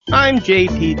I'm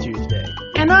JP Tuesday.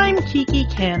 And I'm Kiki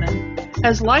Cannon.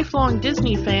 As lifelong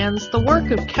Disney fans, the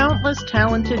work of countless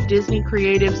talented Disney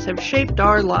creatives have shaped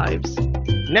our lives.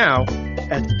 Now,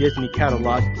 as the Disney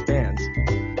catalog expands,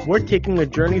 we're taking a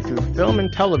journey through film and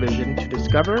television to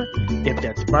discover if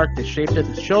that spark that shaped us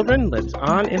as children lives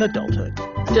on in adulthood.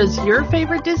 Does your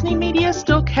favorite Disney media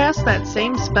still cast that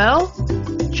same spell?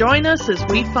 Join us as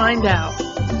we find out.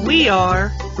 We are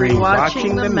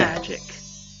Rewatching the Magic.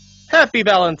 Happy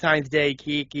Valentine's Day,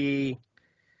 Kiki.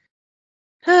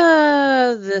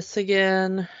 This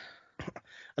again.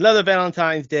 Another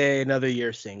Valentine's Day, another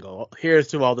year single. Here's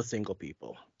to all the single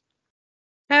people.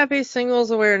 Happy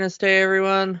Singles Awareness Day,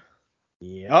 everyone.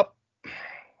 Yep.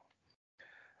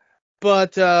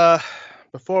 But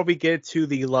before we get to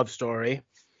the love story,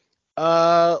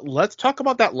 let's talk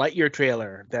about that Lightyear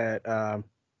trailer that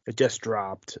it just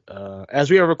dropped.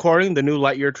 As we are recording, the new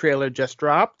Lightyear trailer just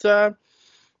dropped,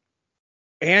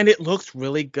 and it looks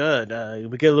really good.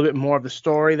 We get a little bit more of the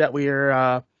story that we're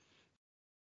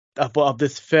of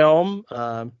this film.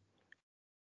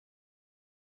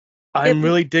 I'm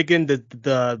really digging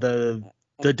the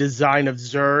design of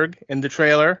Zurg in the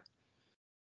trailer.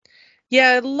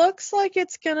 Yeah, it looks like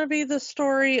it's gonna be the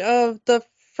story of the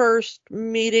first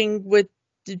meeting with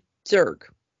Zurg.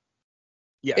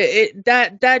 Yes.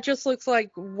 That just looks like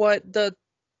what the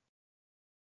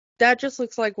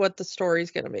story's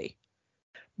gonna be.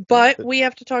 But we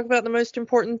have to talk about the most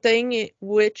important thing,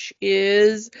 which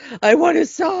is I want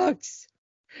his socks.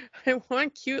 I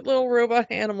want cute little robot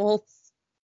animals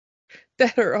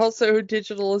that are also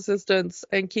digital assistants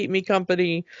and keep me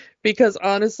company, because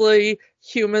honestly,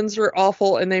 humans are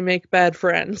awful and they make bad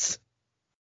friends.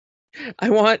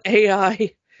 I want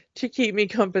AI to keep me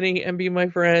company and be my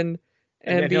friend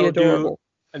and be adorable.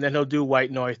 And then he'll do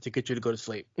white noise to get you to go to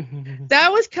sleep.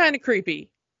 That was kind of creepy.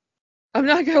 I'm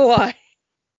not gonna lie.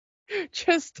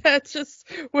 That's just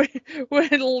when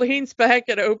it leans back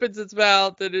and opens its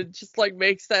mouth and it just like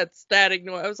makes that static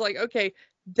noise. I was like, okay,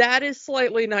 that is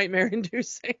slightly nightmare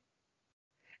inducing.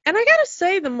 And I gotta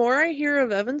say, the more I hear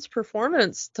of Evan's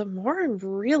performance, the more I'm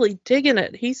really digging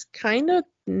it. He's kind of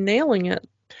nailing it.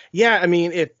 Yeah, I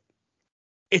mean,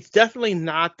 it's definitely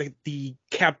not the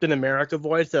Captain America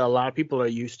voice that a lot of people are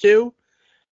used to,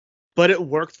 but it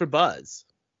works for Buzz.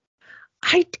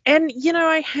 I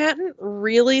hadn't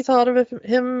really thought of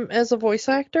him as a voice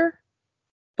actor,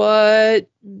 but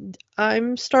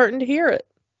I'm starting to hear it.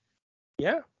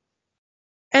 Yeah.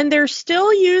 And they're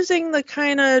still using the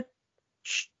kind of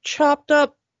chopped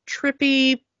up,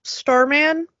 trippy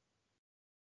Starman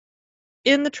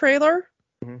in the trailer,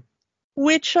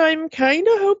 which I'm kind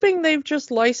of hoping they've just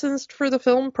licensed for the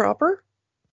film proper.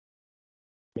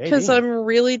 Because I'm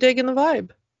really digging the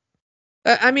vibe.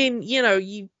 I mean,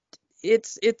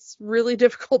 it's really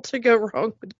difficult to go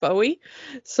wrong with Bowie.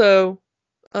 So,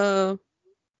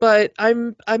 but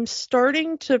I'm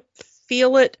starting to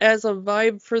feel it as a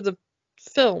vibe for the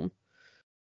film.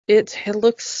 It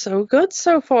looks so good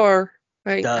so far.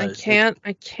 I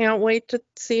can't wait to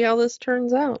see how this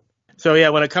turns out. So yeah,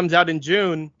 when it comes out in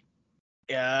June,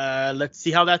 let's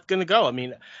see how that's gonna go. I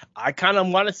mean, I kind of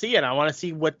want to see it. I want to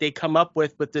see what they come up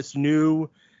with this new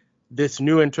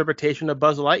interpretation of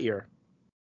Buzz Lightyear.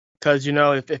 Because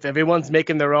if everyone's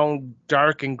making their own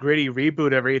dark and gritty reboot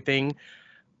of everything,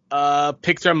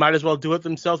 Pixar might as well do it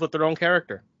themselves with their own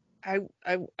character. I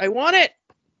want it.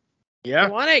 Yeah. I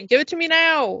want it. Give it to me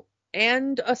now.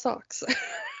 And a socks.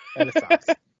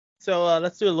 So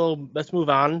let's move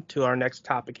on to our next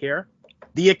topic here.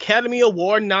 The Academy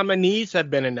Award nominees have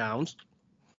been announced,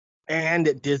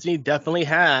 and Disney definitely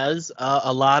has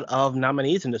a lot of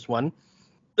nominees in this one.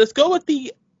 Let's go with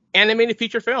the animated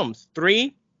feature films.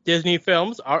 3 Disney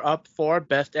films are up for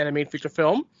Best Animated Feature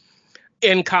Film.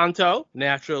 Encanto,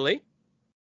 naturally,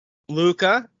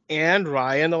 Luca, and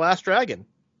Raya and the Last Dragon.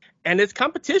 And its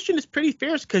competition is pretty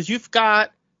fierce because you've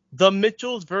got The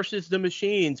Mitchells versus the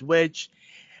Machines, which,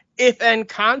 if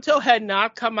Encanto had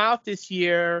not come out this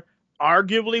year,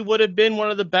 arguably would have been one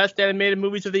of the best animated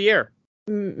movies of the year.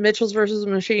 Mitchells vs.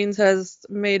 Machines has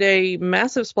made a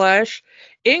massive splash,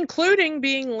 including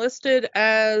being listed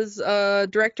as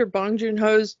director Bong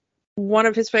Joon-ho's one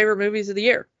of his favorite movies of the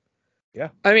year. Yeah.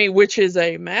 I mean, which is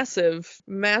a massive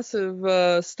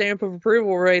stamp of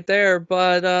approval right there.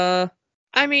 But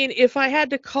I mean, if I had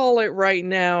to call it right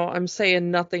now, I'm saying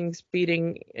nothing's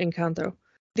beating Encanto.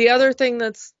 The other thing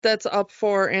that's up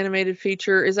for animated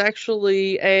feature is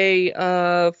actually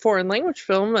a foreign language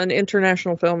film, an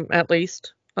international film at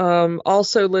least.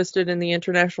 Also listed in the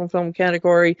international film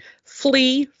category,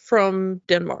 Flea from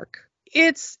Denmark.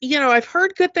 It's, I've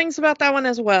heard good things about that one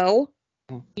as well.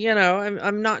 You know,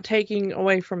 I'm not taking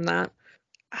away from that.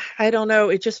 I don't know.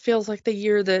 It just feels like the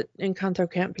year that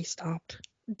Encanto can't be stopped.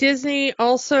 Disney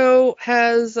also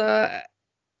has a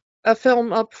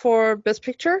film up for Best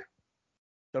Picture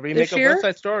The remake this of year. West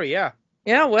Side Story, yeah.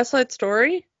 Yeah, West Side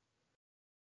Story.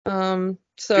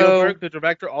 Spielberg, the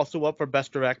director, also up for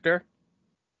Best Director.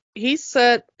 He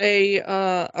set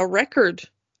a record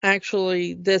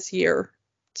actually this year.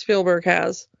 Spielberg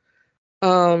has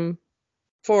for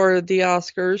the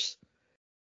Oscars.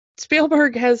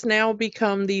 Spielberg has now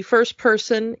become the first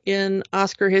person in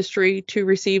Oscar history to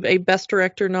receive a Best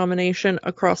Director nomination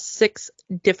across 6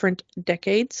 different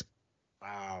decades.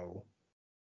 Wow.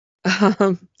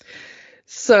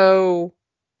 So,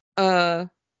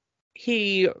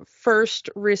 he first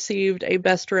received a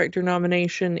Best Director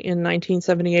nomination in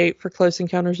 1978 for Close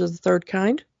Encounters of the Third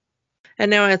Kind. And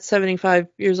now at 75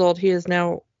 years old, he has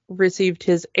now received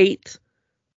his 8th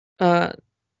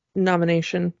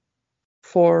nomination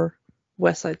for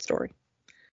West Side Story.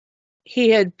 He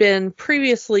had been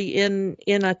previously in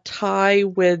a tie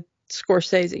with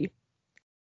Scorsese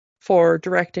for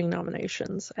directing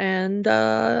nominations, and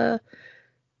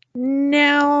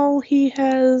now he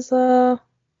has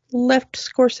left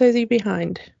Scorsese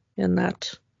behind in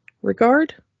that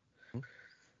regard.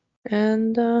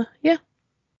 And yeah,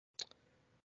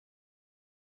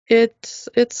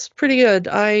 it's pretty good.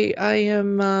 I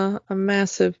am a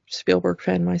massive Spielberg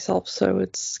fan myself, so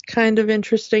it's kind of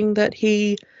interesting that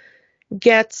he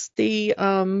gets the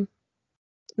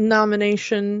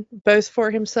nomination both for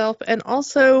himself and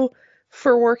also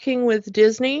for working with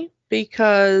Disney,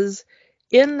 because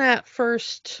in that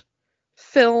first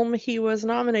film he was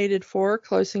nominated for,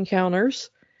 Close Encounters,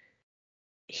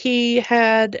 he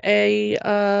had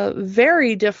a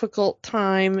very difficult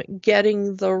time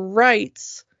getting the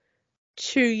rights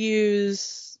to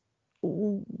use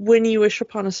When You Wish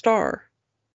Upon a Star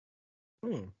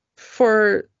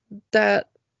for that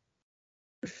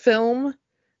film.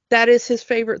 That is his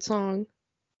favorite song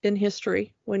in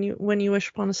history, When You Wish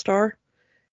Upon a Star,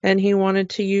 and he wanted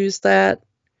to use that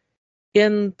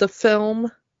in the film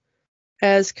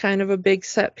as kind of a big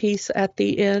set piece at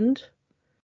the end.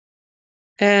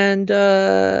 And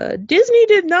Disney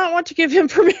did not want to give him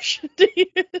permission to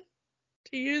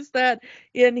use that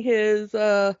in his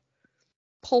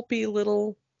pulpy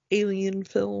little alien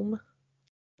film.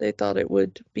 They thought it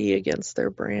would be against their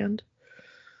brand.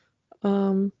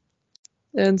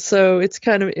 And so it's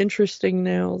kind of interesting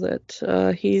now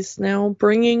that he's now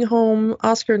bringing home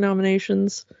Oscar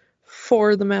nominations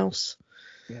for The Mouse.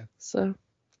 Yeah. So.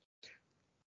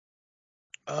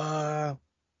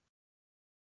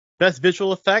 Best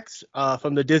visual effects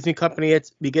from the Disney company.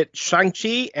 We get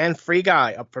Shang-Chi and Free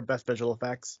Guy up for best visual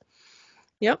effects.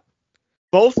 Yep.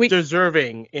 Both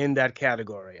deserving in that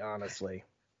category, honestly.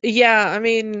 Yeah, I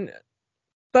mean,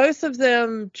 both of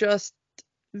them just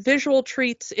visual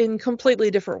treats in completely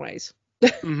different ways.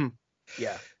 Mm-hmm.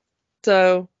 Yeah.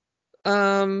 So,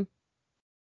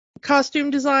 costume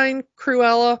design,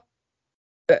 Cruella,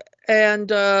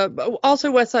 and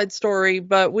also West Side Story.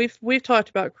 But we've talked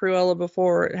about Cruella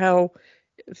before, how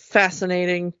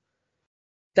fascinating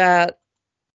that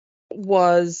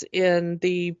was in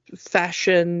the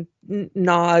fashion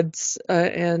nods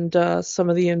and some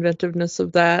of the inventiveness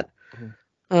of that.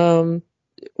 Mm-hmm.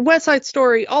 West Side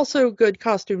Story, also good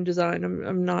costume design.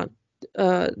 I'm not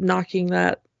knocking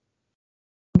that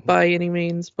by any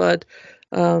means, but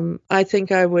I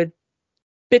think I would,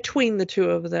 between the two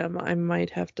of them, I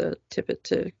might have to tip it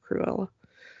to Cruella.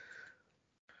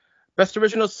 Best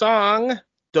original song,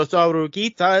 Dos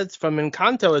Oruguitas from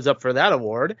Encanto is up for that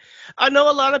award. I know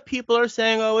a lot of people are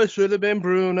saying, oh, it should have been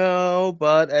Bruno,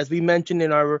 but as we mentioned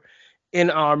in our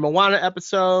Moana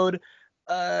episode,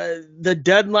 the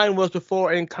deadline was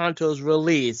before Encanto's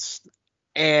release,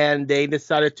 and they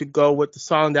decided to go with the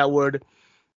song that would,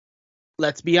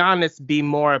 let's be honest, be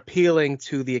more appealing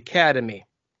to the Academy.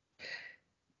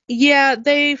 Yeah,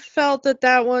 they felt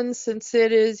that one, since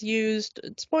it is used,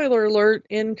 spoiler alert,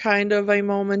 in kind of a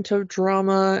moment of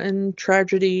drama and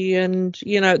tragedy, and,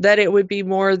 you know, that it would be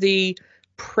more the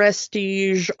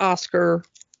prestige Oscar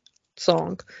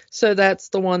song. So that's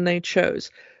the one they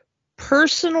chose.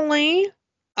 Personally,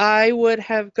 I would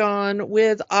have gone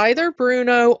with either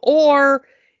Bruno, or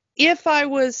if I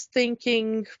was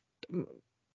thinking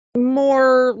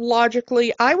more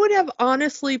logically, I would have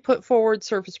honestly put forward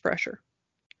Surface Pressure,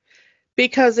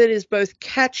 because it is both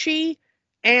catchy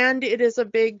and it is a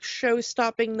big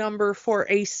show-stopping number for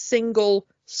a single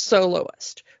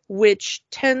soloist, which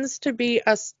tends to be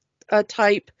a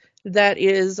type that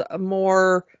is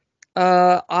more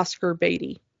Oscar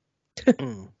baity.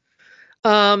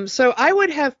 So I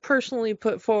would have personally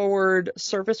put forward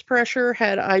Surface Pressure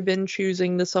had I been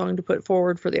choosing the song to put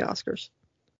forward for the Oscars.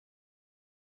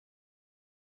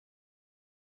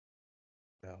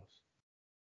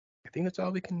 I think that's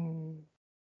all we can.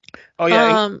 Oh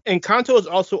yeah, Encanto is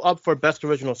also up for Best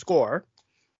Original Score.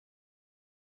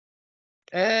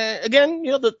 And again,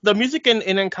 the music in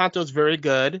Encanto is very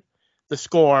good. The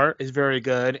score is very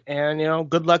good, and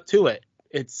good luck to it.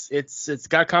 It's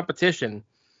got competition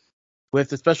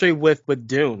especially with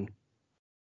Dune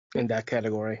in that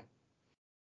category.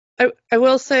 I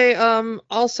will say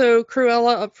also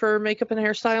Cruella up for makeup and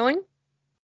hairstyling.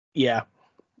 Yeah.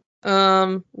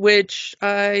 Which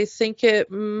I think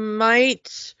it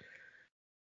might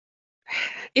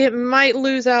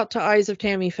lose out to Eyes of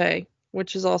Tammy Faye,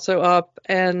 which is also up,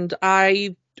 and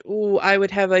I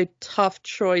would have a tough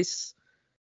choice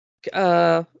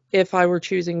if I were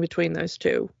choosing between those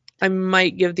two. I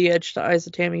might give the edge to Eyes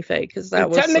of Tammy Faye because that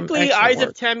was technically Eyes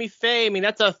of Tammy Faye. I mean,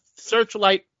 that's a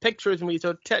Searchlight Pictures movie,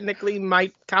 so technically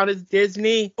might count as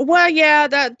Disney. Well, yeah,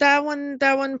 that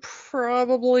one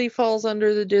probably falls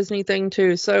under the Disney thing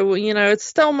too. So it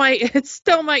still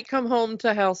might come home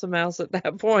to House of Mouse at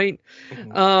that point.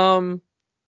 Mm-hmm.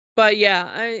 But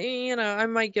yeah, I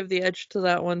might give the edge to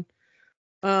that one.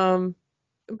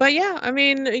 But yeah, I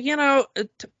mean,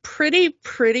 pretty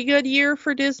good year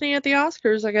for Disney at the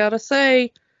Oscars, I gotta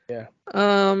say. Yeah.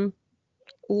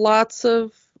 Lots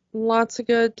of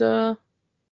good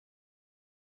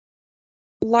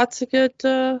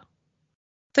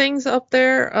things up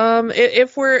there.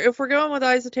 If we're going with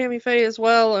Eyes of Tammy Faye as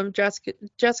well, Jessica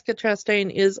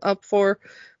Chastain is up for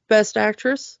Best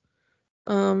Actress,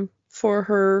 for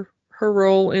her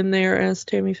role in there as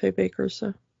Tammy Faye Bakker.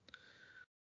 So.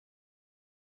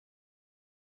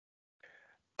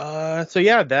 So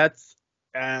yeah, that's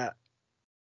that's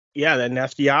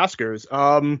the Oscars.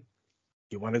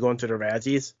 You want to go into the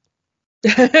Razzies?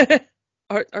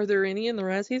 Are there any in the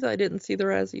Razzies? I didn't see the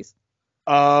Razzies.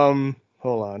 Hold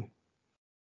on.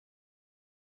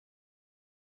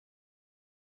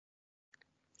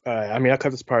 I mean, I'll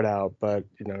cut this part out, but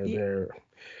they're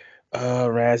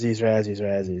Razzies.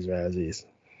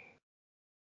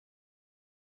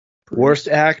 Worst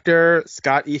actor,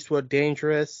 Scott Eastwood,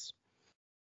 Dangerous.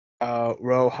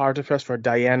 Row Hartefest for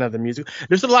Diana the Musical.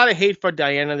 There's a lot of hate for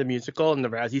Diana the Musical in the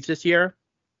Razzies this year,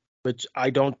 which I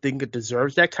don't think it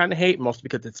deserves that kind of hate, mostly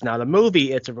because it's not a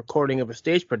movie, it's a recording of a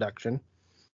stage production.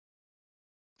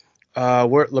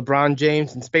 LeBron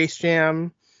James in Space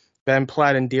Jam, Ben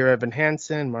Platt and Dear Evan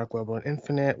Hansen, Mark Wahlberg in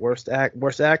Infinite, worst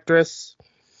actress.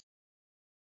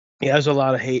 Yeah, there's a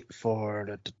lot of hate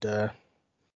for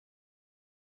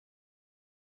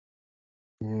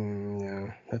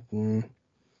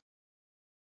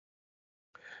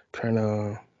Trying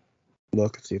to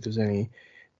look and see if there's any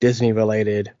Disney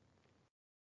related.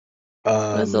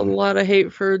 There's a lot of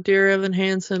hate for Dear Evan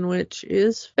Hansen, which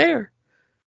is fair.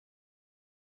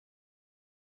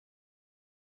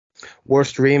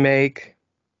 Worst remake.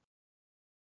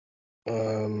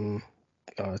 Oh,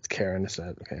 it's Karen. Is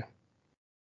that okay?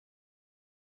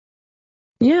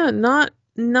 Yeah,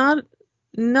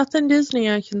 nothing Disney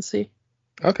I can see.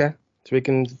 Okay, so we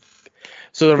can.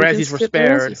 So the Razzies were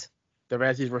spared. The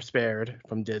Razzies were spared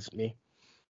from Disney,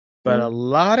 but a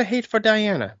lot of hate for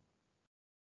Diana.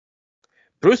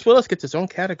 Bruce Willis gets his own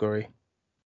category.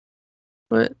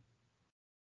 What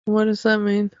does that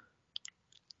mean?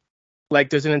 Like,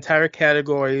 there's an entire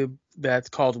category that's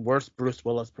called Worst Bruce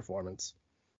Willis Performance.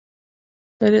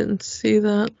 I didn't see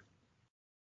that.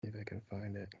 See if I can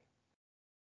find it.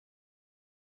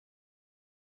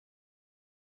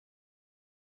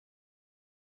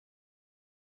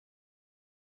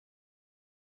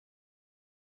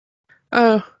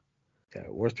 Oh. Yeah,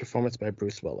 worst performance by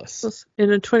Bruce Willis.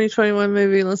 In a 2021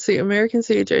 movie, let's see, American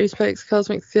Siege, Apex,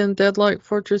 Cosmic Skin, Deadlock,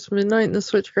 Fortress, Midnight in the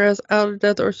Switchgrass, Out of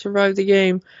Death, or Survive the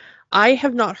Game. I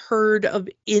have not heard of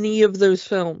any of those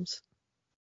films.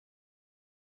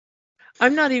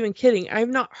 I'm not even kidding. I have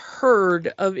not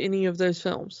heard of any of those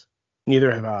films.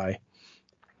 Neither have I.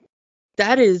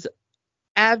 That is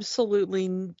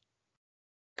absolutely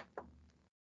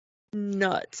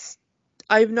nuts.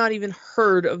 I've not even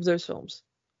heard of those films.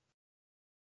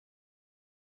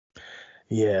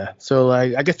 Yeah, so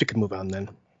I guess we can move on then.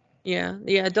 Yeah,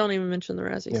 don't even mention the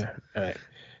Razzies. Yeah, all right.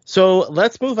 So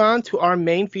let's move on to our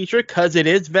main feature because it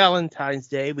is Valentine's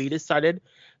Day. We decided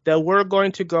that we're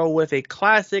going to go with a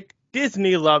classic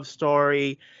Disney love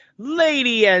story,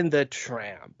 Lady and the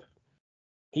Tramp.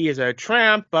 He is a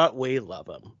tramp, but we love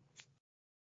him.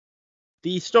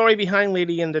 The story behind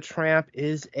Lady and the Tramp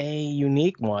is a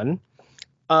unique one.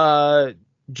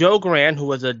 Joe Grant, who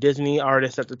was a Disney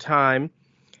artist at the time,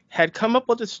 had come up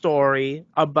with a story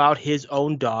about his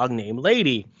own dog named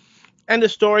Lady. And the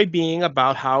story being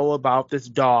about this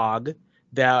dog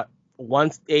that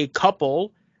once a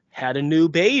couple had a new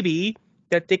baby,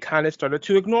 that they kind of started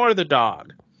to ignore the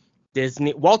dog.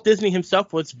 Walt Disney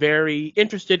himself was very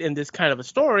interested in this kind of a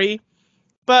story,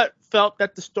 but felt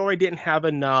that the story didn't have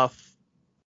enough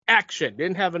action,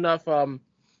 didn't have enough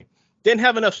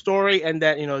story, and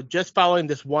that just following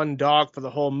this one dog for the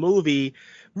whole movie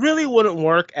really wouldn't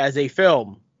work as a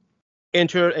film.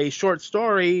 Entered a short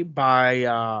story by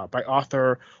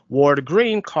author Ward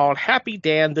Green called Happy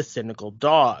Dan the Cynical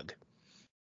Dog.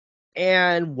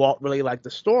 And Walt really liked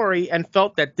the story and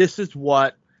felt that this is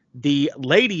what the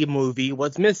Lady movie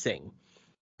was missing.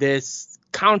 This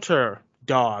counter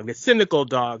dog, the cynical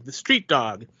dog, the street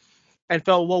dog. And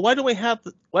felt, well, why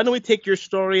don't we take your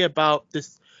story about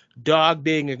this dog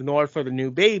being ignored for the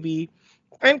new baby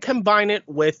and combine it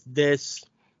with this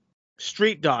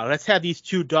street dog? Let's have these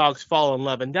two dogs fall in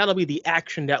love, and that'll be the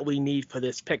action that we need for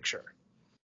this picture.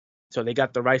 So they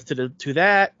got the rights to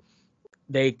that.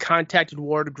 They contacted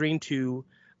Ward Green to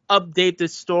update the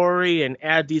story and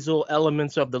add these little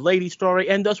elements of the Lady story,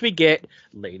 and thus we get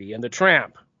Lady and the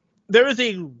Tramp. There is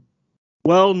a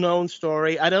well-known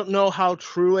story. I don't know how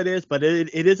true it is, but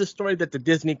it is a story that the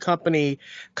Disney company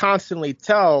constantly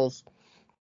tells.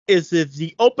 Is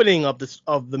the opening of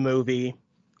the movie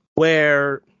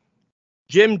where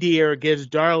Jim Deere gives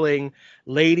Darling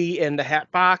Lady in the Hat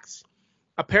Box.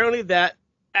 Apparently that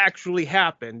actually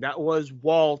happened. That was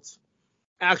Walt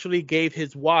actually gave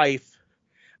his wife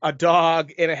a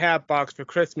dog in a hat box for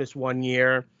Christmas one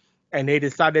year, and they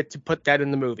decided to put that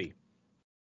in the movie.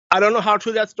 I don't know how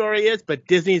true that story is, but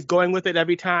Disney's going with it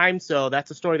every time, so that's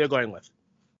the story they're going with.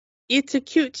 It's a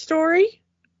cute story,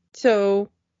 so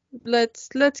let's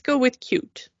go with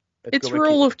cute. It's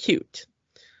role of cute.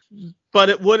 But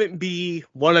it wouldn't be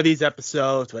one of these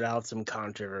episodes without some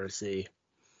controversy,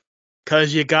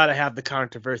 because you gotta have the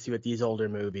controversy with these older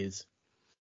movies.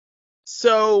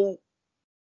 So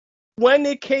when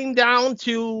it came down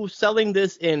to selling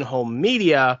this in home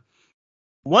media,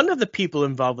 one of the people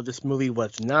involved with this movie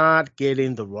was not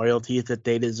getting the royalties that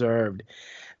they deserved.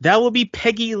 That would be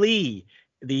Peggy Lee,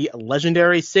 the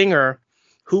legendary singer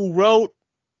who wrote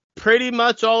pretty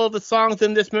much all of the songs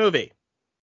in this movie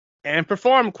and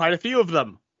performed quite a few of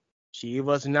them. She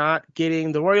was not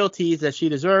getting the royalties that she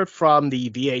deserved from the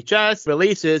VHS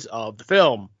releases of the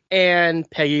film, and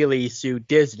Peggy Lee sued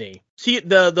Disney.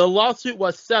 The lawsuit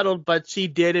was settled, but she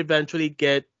did eventually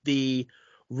get the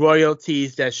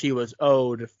royalties that she was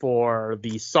owed for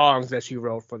the songs that she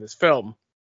wrote for this film.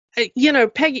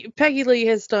 Peggy Lee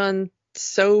has done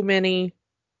so many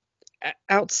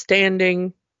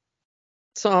outstanding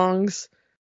songs.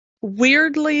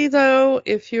 Weirdly, though,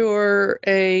 if you're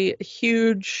a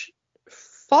huge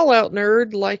Fallout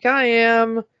nerd like I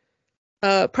am,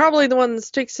 probably the one that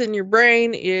sticks in your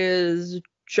brain is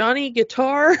Johnny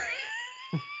Guitar.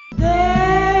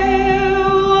 There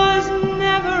was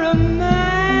never a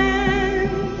man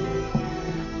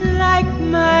like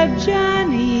my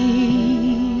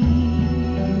Johnny,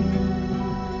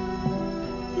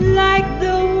 like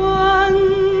the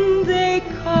one they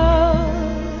call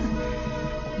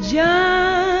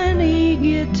Johnny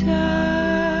Guitar.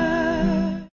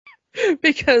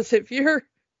 Because if you're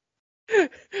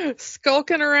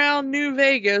skulking around New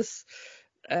Vegas,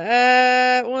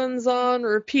 that one's on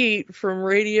repeat from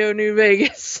Radio New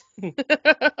Vegas.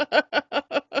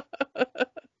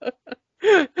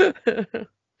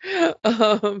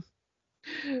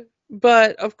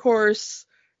 But of course,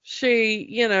 she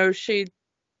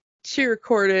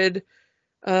recorded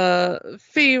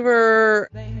Fever.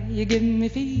 You give me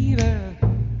fever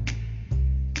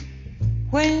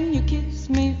when you kiss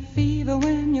me, fever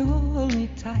when you hold me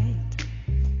tight,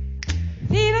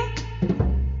 fever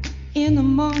in the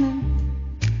morning,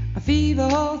 a fever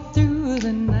all through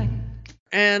the night.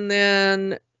 And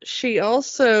then she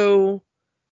also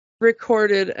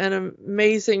recorded an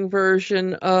amazing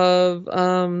version of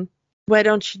Why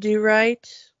Don't You Do Right?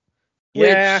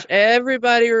 Yeah. Which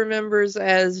everybody remembers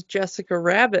as Jessica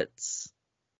Rabbit's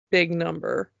big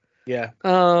number. Yeah.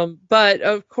 But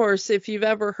of course, if you've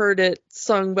ever heard it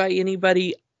sung by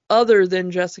anybody other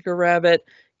than Jessica Rabbit,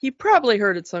 you probably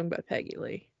heard it sung by Peggy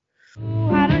Lee.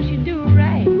 Why don't you do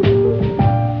right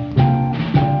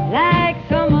like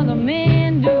some other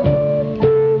men do?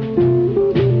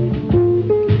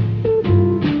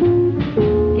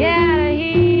 Get out of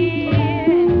here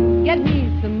and get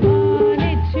me some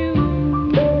money too.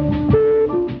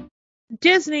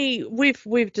 Disney,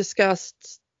 we've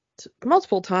discussed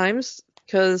multiple times,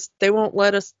 because they won't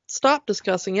let us stop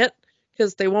discussing it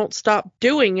because they won't stop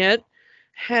doing it,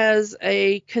 has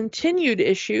a continued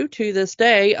issue to this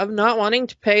day of not wanting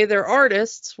to pay their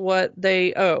artists what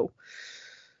they owe.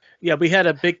 Yeah, we had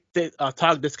a big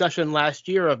discussion last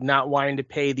year of not wanting to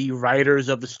pay the writers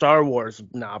of the Star Wars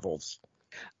novels.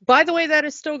 By the way, that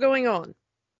is still going on.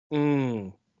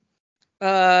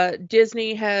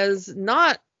 Disney has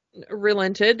not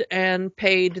relented and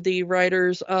paid the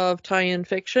writers of tie-in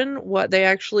fiction what they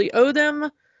actually owe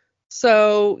them.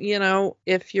 So,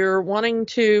 if you're wanting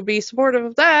to be supportive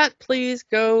of that, please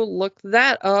go look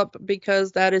that up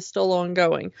because that is still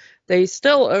ongoing. They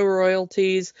still owe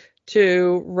royalties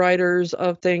to writers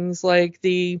of things like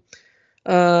the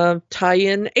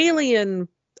tie-in Alien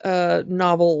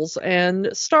novels and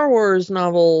Star Wars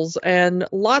novels and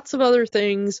lots of other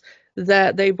things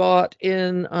that they bought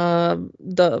in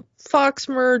the Fox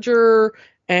merger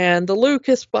and the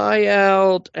Lucas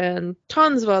buyout and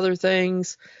tons of other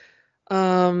things.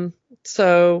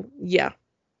 So yeah,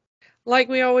 like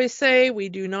we always say, we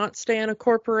do not stand a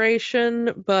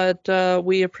corporation, but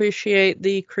we appreciate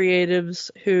the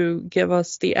creatives who give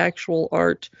us the actual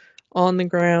art on the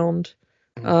ground,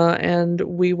 and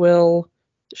we will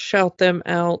shout them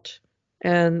out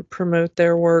and promote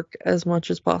their work as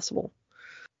much as possible.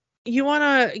 You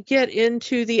want to get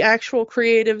into the actual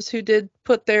creatives who did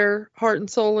put their heart and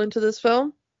soul into this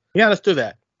film? Yeah, let's do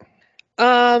that.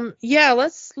 Yeah,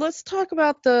 let's talk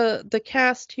about the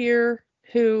cast here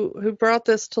who brought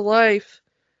this to life.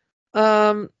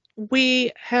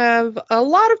 We have a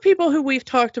lot of people who we've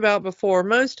talked about before.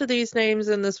 Most of these names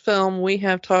in this film we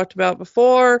have talked about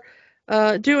before.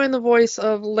 Doing the voice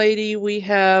of Lady, we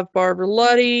have Barbara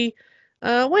Luddy.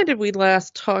 When did we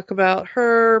last talk about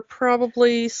her?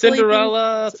 Probably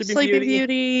Cinderella, Sleeping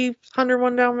Beauty,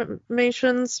 101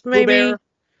 Dalmatians, maybe. Pooh Bear.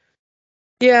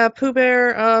 Yeah, Pooh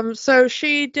Bear. So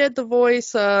she did the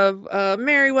voice of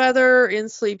Merryweather in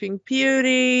Sleeping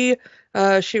Beauty.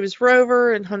 She was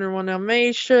Rover in 101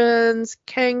 Dalmatians,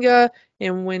 Kanga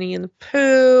in Winnie and the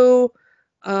Pooh.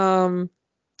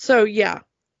 So yeah.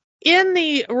 In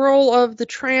the role of the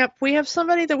Tramp, we have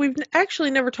somebody that we've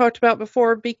actually never talked about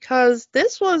before because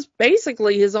this was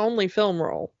basically his only film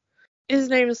role. His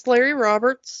name is Larry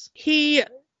Roberts. He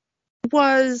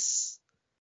was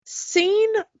seen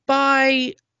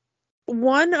by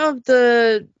one of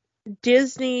the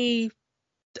Disney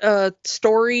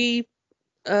story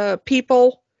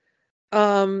people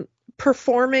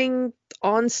performing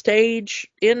on stage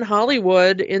in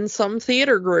Hollywood in some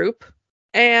theater group,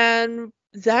 and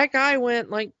that guy went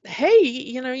like, hey,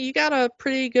 you got a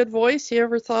pretty good voice. You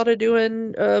ever thought of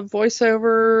doing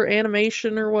voiceover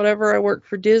animation or whatever? I work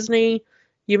for Disney.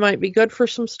 You might be good for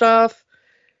some stuff.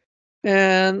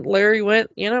 And Larry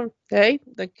went, hey,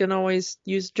 they can always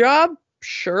use a job.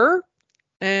 Sure.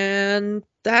 And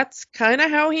that's kind of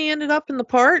how he ended up in the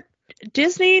part.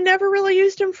 Disney never really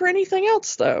used him for anything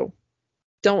else, though.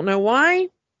 Don't know why.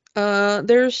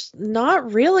 There's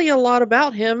not really a lot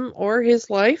about him or his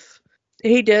life.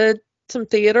 He did some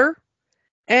theater,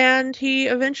 and he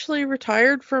eventually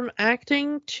retired from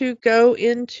acting to go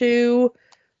into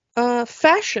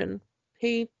fashion.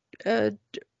 He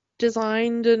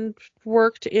designed and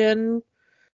worked in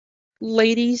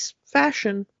ladies'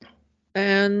 fashion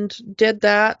and did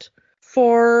that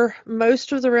for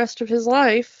most of the rest of his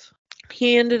life.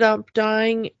 He ended up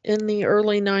dying in the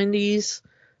early 90s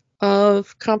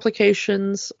of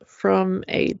complications from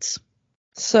AIDS.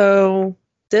 So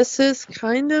this is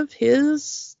kind of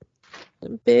his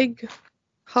big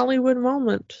Hollywood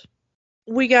moment.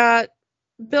 We got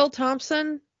Bill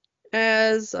Thompson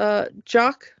as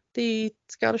Jock, the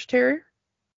Scottish Terrier.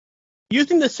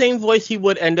 Using the same voice he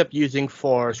would end up using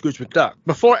for Scrooge McDuck.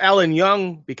 Before Alan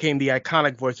Young became the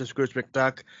iconic voice of Scrooge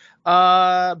McDuck,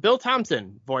 Bill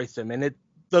Thompson voiced him, and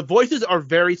the voices are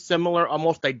very similar,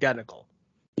 almost identical.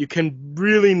 You can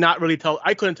not really tell.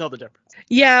 I couldn't tell the difference.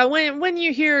 Yeah, when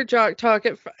you hear Jock talk,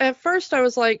 at first I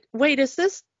was like, wait, is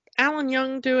this Alan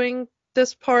Young doing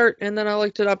this part? And then I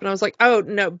looked it up and I was like, oh,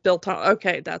 no, Bill Thompson.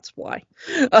 Okay, that's why.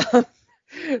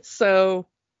 So,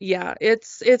 yeah,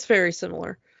 it's very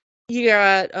similar. You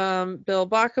got Bill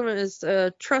Baucom as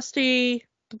Trusty,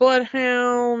 the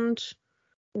Bloodhound.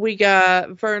 We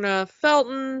got Verna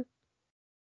Felton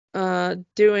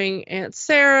doing Aunt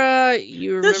Sarah.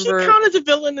 You remember? Does she count as a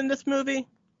villain in this movie?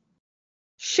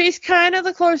 She's kind of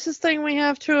the closest thing we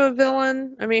have to a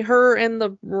villain. I mean, her and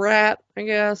the rat, I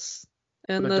guess,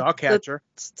 and the dog catcher,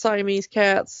 the Siamese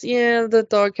cats. Yeah, the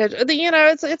dog catcher.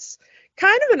 It's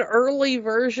kind of an early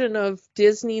version of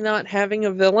Disney not having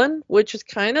a villain, which is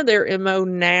kind of their MO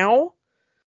now.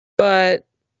 But,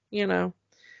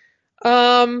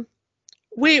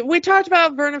 we We talked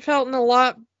about Verna Felton a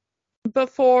lot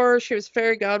before. She was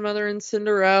fairy godmother in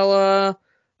Cinderella.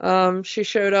 She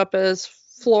showed up as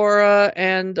Flora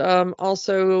and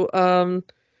also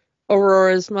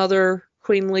Aurora's mother,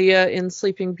 Queen Leah, in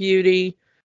Sleeping Beauty.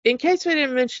 In case we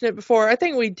didn't mention it before, I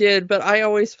think we did, but I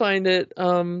always find it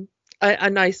a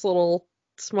nice little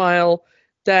smile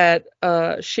that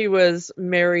she was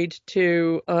married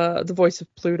to the voice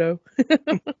of Pluto,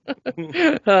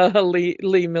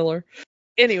 Lee Miller.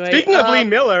 Anyway, speaking of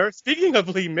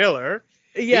Lee Miller,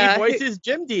 yeah, he voices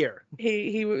Jim Dear.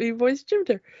 He voiced Jim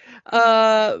Dear.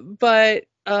 But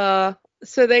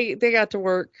so they got to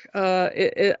work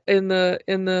in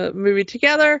the movie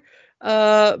together.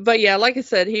 But yeah, like I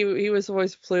said, he was the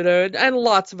voice of Pluto and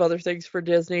lots of other things for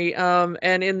Disney.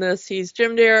 And in this, he's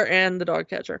Jim Dear and the dog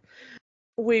catcher.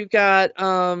 We've got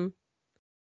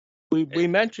we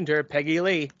mentioned her, Peggy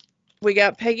Lee. We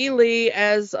got Peggy Lee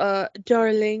as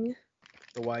Darling,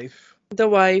 the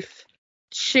wife.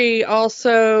 She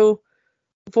also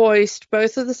voiced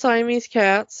both of the Siamese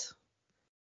cats.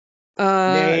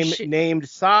 Named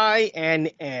Cy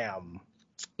and Am.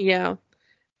 Yeah.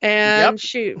 And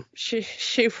she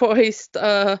voiced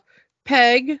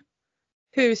Peg,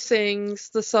 who sings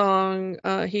the song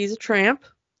He's a Tramp.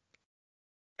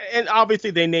 And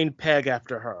obviously they named Peg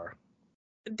after her.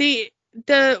 The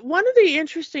one of the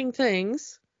interesting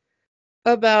things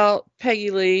about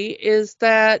Peggy Lee is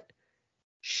that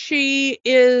she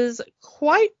is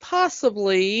quite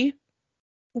possibly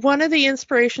one of the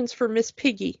inspirations for Miss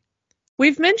Piggy.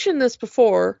 We've mentioned this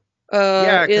before in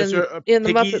the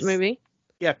Muppet movie.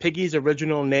 Yeah, Piggy's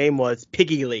original name was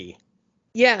Piggy Lee.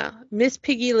 Yeah, Miss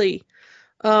Piggy Lee.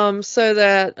 So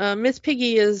that Miss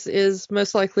Piggy is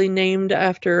most likely named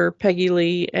after Peggy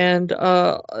Lee and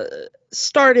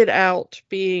started out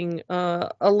being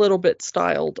a little bit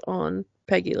styled on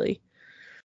Peggy Lee.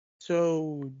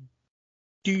 So,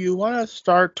 do you want to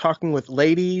start talking with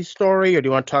Lady's story, or do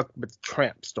you want to talk with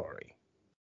Tramp's story?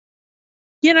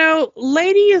 You know,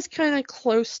 Lady is kind of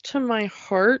close to my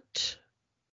heart,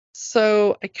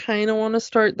 so I kind of want to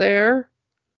start there.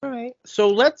 All right. So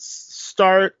let's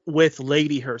start with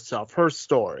Lady herself, her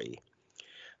story.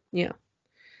 Yeah.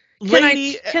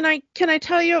 Lady, can I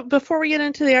tell you before we get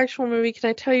into the actual movie? Can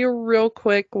I tell you real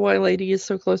quick why Lady is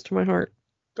so close to my heart?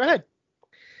 Go ahead.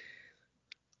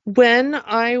 When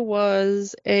I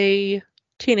was a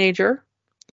teenager,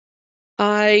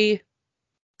 I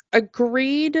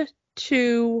agreed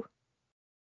to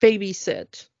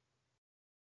babysit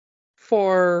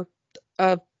for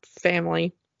a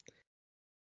family.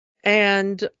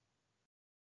 And,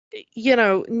 you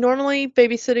know, normally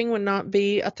babysitting would not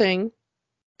be a thing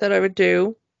that I would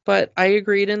do, but I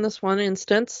agreed in this one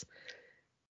instance.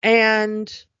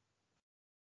 And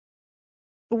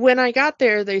when I got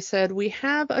there, they said, we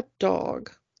have a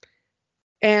dog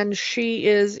and she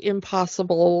is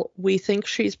impossible. We think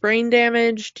she's brain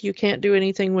damaged. You can't do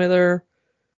anything with her.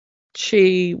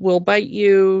 She will bite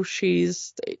you.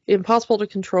 She's impossible to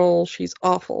control. She's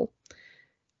awful.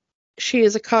 She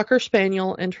is a Cocker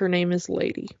Spaniel and her name is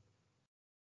Lady.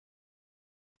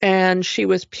 And she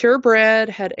was purebred,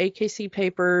 had AKC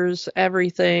papers,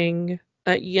 everything,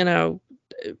 you know,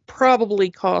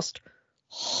 probably cost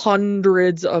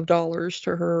hundreds of dollars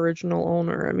to her original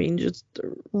owner. I mean, just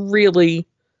really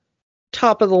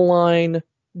top of the line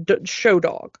show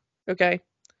dog. Okay.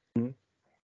 Mm-hmm.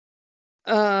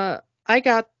 I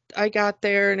got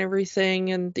there and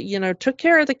everything, and you know, took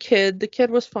care of the kid. The kid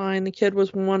was fine. The kid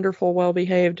was wonderful, well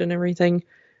behaved, and everything.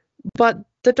 But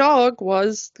the dog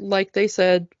was, like they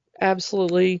said,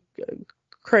 absolutely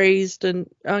crazed and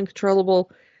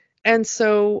uncontrollable. And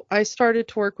so I started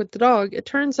to work with the dog. It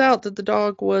turns out that the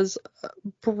dog was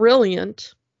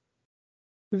brilliant,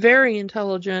 very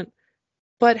intelligent,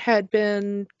 but had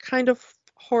been kind of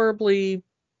horribly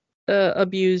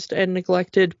abused and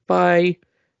neglected by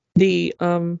the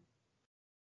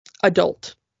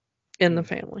adult in the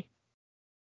family.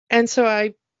 And so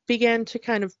I began to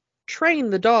kind of train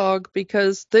the dog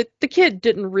because the kid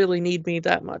didn't really need me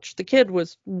that much. The kid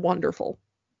was wonderful.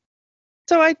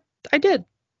 So I did.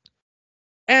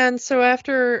 And so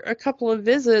after a couple of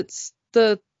visits,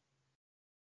 the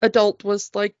adult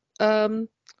was like,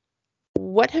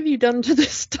 what have you done to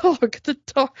this dog? The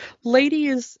dog Lady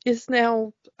is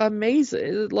now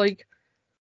amazing. Like,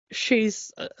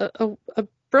 she's a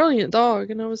brilliant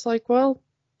dog. And I was like, well,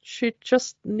 she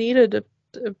just needed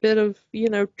a bit of, you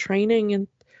know, training and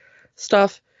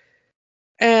stuff.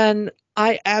 And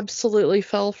I absolutely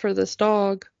fell for this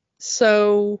dog.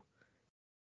 So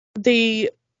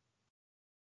the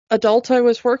adult I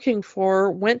was working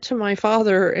for went to my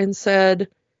father and said,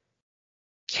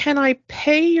 can I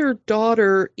pay your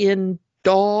daughter in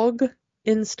dog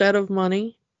instead of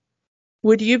money?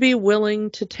 Would you be willing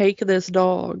to take this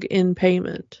dog in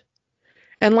payment?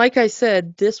 And like I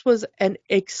said, this was an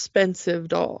expensive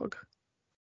dog.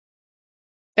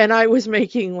 And I was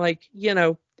making like,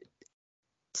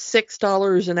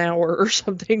 $6 an hour or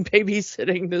something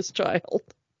babysitting this child.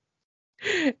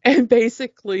 And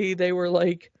basically they were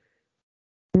like,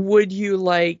 would you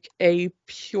like a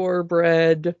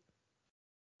purebred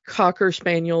Cocker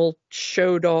Spaniel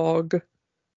show dog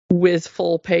with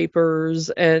full papers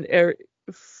and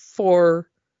for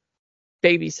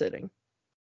babysitting?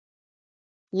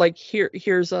 Like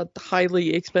here's a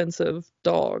highly expensive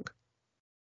dog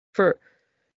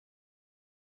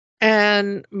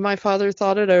and my father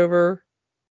thought it over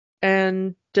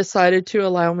and decided to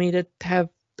allow me to have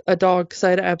a dog because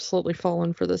I'd absolutely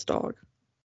fallen for this dog.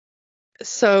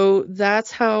 So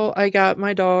that's how I got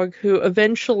my dog, who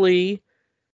eventually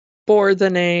bore the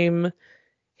name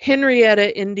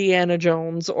Henrietta Indiana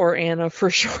Jones, or Anna for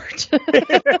short.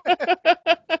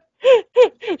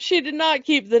 She did not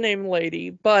keep the name Lady,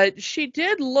 but she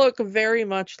did look very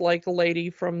much like Lady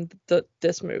from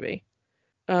this movie.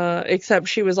 Except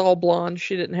she was all blonde.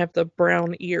 She didn't have the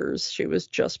brown ears. She was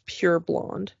just pure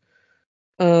blonde.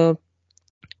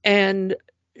 And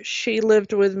she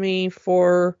lived with me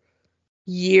for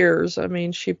years. I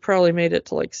mean, she probably made it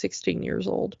to like 16 years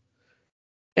old.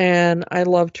 And I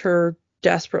loved her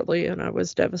desperately, and I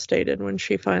was devastated when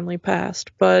she finally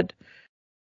passed. But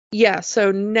yeah,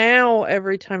 so now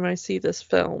every time I see this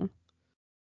film,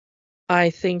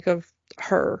 I think of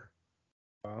her.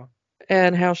 Wow.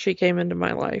 And how she came into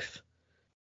my life.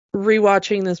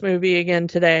 Rewatching this movie again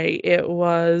today, it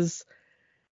was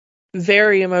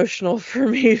very emotional for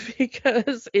me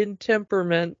because in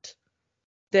temperament,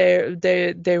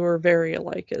 they were very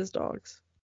alike as dogs.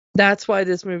 That's why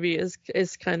this movie is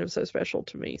kind of so special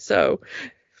to me. So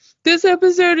this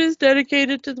episode is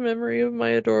dedicated to the memory of my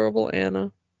adorable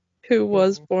Anna, who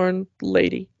was born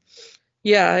Lady.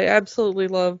 Yeah, I absolutely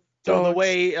love dogs.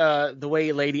 So the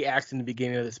way Lady acts in the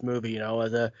beginning of this movie,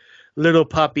 as a little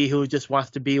puppy who just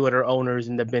wants to be with her owners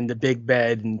in the big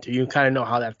bed, and you kind of know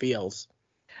how that feels.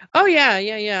 Oh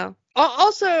yeah.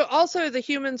 Also, the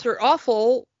humans are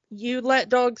awful. You let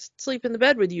dogs sleep in the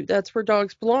bed with you. That's where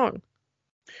dogs belong.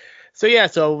 So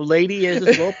Lady is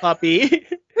this little puppy.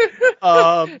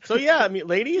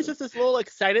 Lady is just this little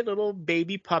excited little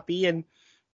baby puppy, and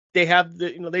they have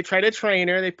they try to train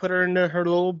her. They put her in her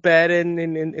little bed in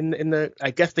the,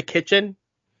 I guess, the kitchen.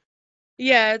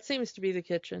 Yeah, it seems to be the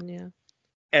kitchen, yeah.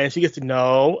 And she gets to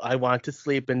know, I want to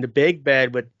sleep in the big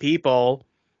bed with people.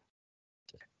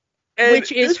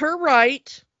 Which is her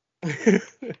right.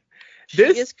 She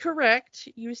is correct.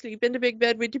 You sleep in the big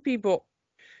bed with the people.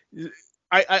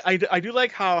 I do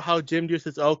like how Jim Dear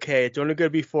says, okay, it's only going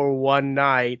to be for one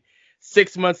night.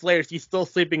 6 months later, she's still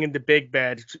sleeping in the big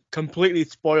bed, completely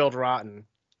spoiled rotten.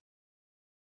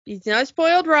 She's not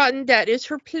spoiled rotten. That is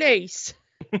her place.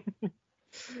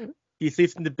 He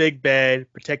sleeps in the big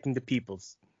bed, protecting the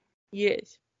peoples.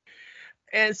 Yes.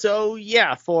 And so,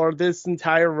 yeah, for this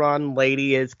entire run,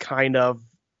 Lady is kind of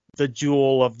the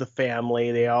jewel of the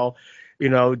family. They all,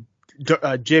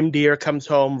 Jim Dear comes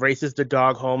home, races the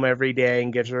dog home every day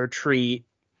and gives her a treat.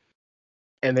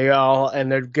 And they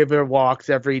give her walks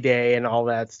every day and all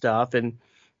that stuff. And,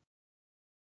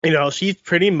 she's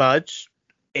pretty much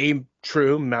a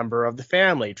true member of the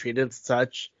family, treated as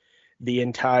such the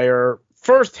entire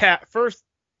first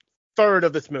third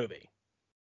of this movie.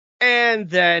 And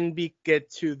then we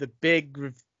get to the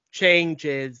big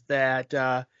changes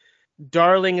that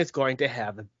Darling is going to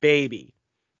have a baby.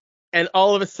 And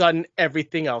all of a sudden,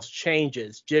 everything else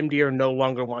changes. Jim Dear no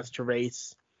longer wants to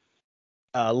race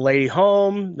Lady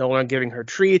home, no longer giving her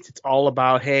treats. It's all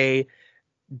about, hey,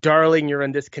 Darling, you're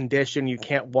in this condition. You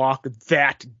can't walk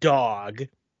that dog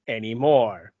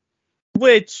anymore.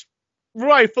 Which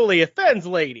rightfully offends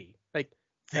Lady. Like,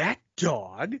 that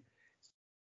dog?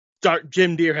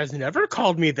 Jim Dear has never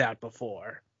called me that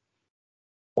before.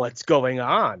 What's going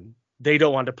on? They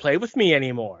don't want to play with me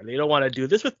anymore. They don't want to do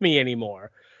this with me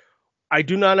anymore. I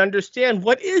do not understand.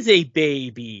 What is a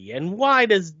baby? And why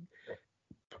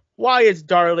is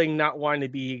Darling not wanting to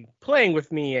be playing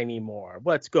with me anymore?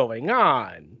 What's going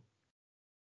on?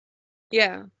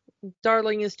 Yeah.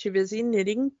 Darling is too busy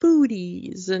knitting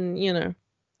booties and.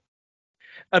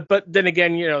 But then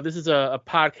again, this is a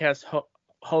podcast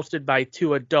hosted by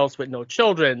two adults with no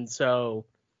children, so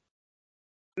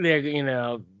they're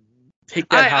take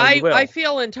that how you will. I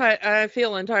feel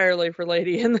entirely for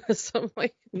Lady in this. I'm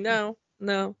like, no,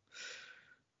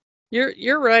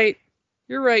 you're right,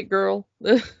 girl.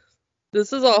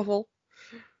 This is awful.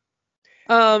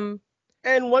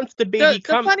 And once the baby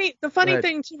comes, the funny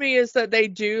thing to me is that they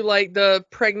do like the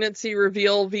pregnancy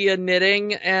reveal via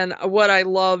knitting, and what I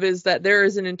love is that there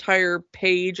is an entire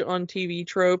page on TV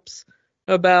Tropes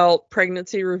about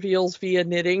pregnancy reveals via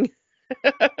knitting.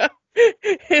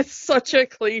 It's such a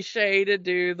cliche to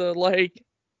do the like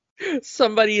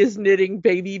somebody is knitting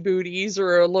baby booties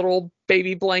or a little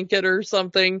baby blanket or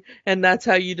something, and that's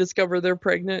how you discover they're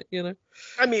pregnant, you know.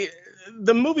 I mean,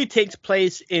 the movie takes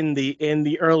place in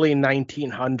the early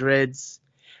 1900s,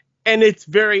 and it's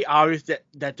very obvious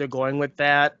that they're going with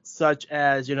that, such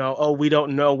as, you know, oh, we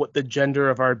don't know what the gender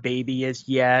of our baby is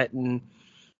yet, and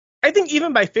I think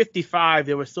even by 55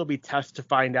 there would still be tests to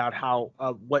find out how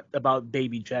what about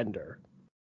baby gender.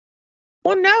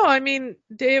 Well, no, I mean,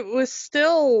 it was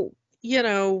still, you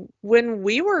know, when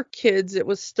we were kids, it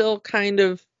was still kind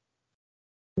of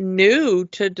new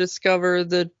to discover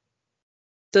the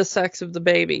sex of the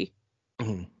baby.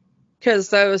 Mm-hmm. Because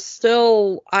that was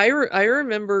still, I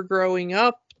remember growing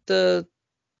up, that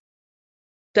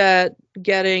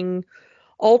getting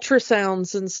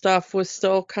ultrasounds and stuff was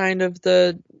still kind of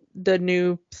the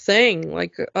new thing.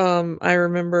 Like, I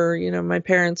remember, you know, my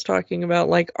parents talking about,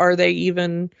 like, are they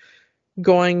even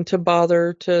going to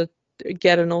bother to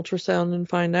get an ultrasound and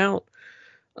find out?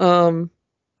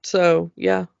 So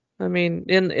yeah, I mean,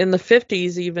 in the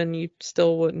 50s even, you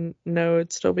still wouldn't know.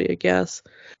 It'd still be a guess.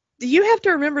 You have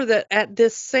to remember that at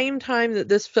this same time that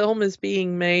this film is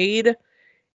being made,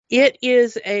 it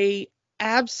is a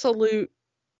absolute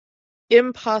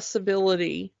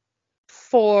impossibility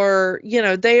for, you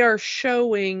know, they are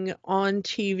showing on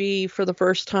TV for the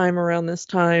first time around this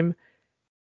time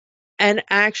an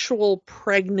actual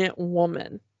pregnant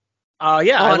woman.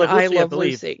 Yeah, on I Love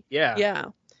believe. Lucy. Yeah. Yeah.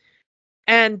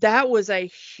 And that was a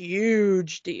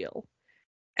huge deal.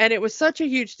 And it was such a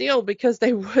huge deal because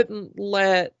they wouldn't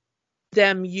let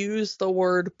them use the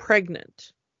word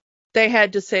pregnant. They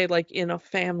had to say, like, in a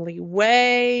family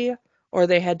way, or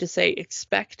they had to say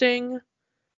expecting,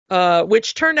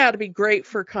 which turned out to be great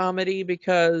for comedy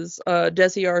because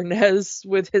Desi Arnaz,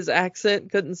 with his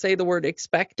accent, couldn't say the word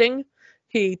expecting.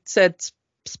 He said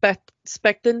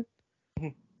spectin,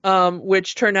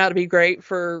 which turned out to be great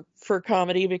for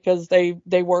comedy because they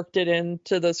worked it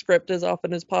into the script as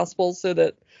often as possible so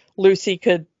that Lucy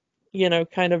could, you know,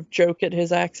 kind of joke at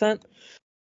his accent.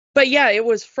 But yeah, it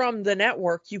was from the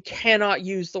network. You cannot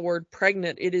use the word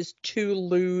pregnant. It is too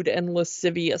lewd and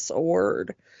lascivious a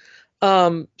word.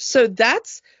 So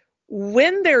that's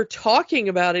when they're talking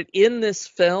about it in this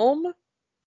film.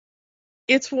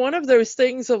 It's one of those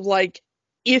things of like,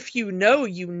 if you know,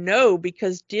 you know,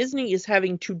 because Disney is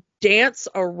having to dance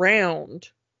around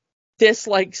this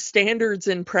like standards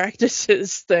and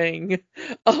practices thing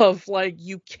of like,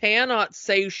 you cannot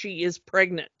say she is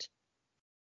pregnant.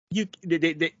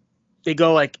 They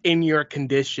go like in your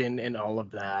condition and all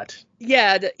of that.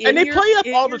 Yeah, and they play up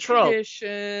all the tropes.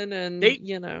 And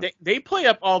you know, they play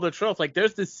up all the tropes. Like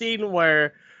there's the scene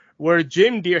where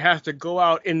Jim Dear has to go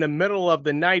out in the middle of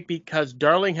the night because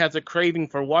Darling has a craving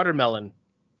for watermelon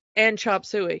and chop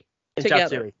suey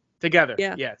together.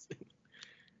 Yeah. Yes.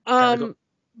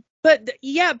 But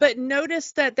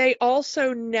notice that they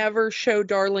also never show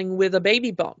Darling with a baby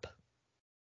bump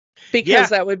because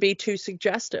that would be too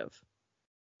suggestive.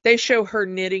 They show her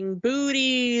knitting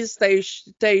booties. They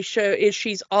show if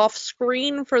she's off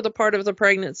screen for the part of the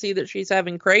pregnancy that she's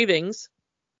having cravings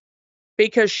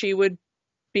because she would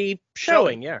be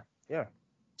showing. Yeah.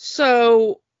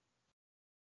 So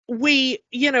we're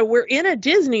in a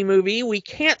Disney movie. We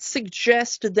can't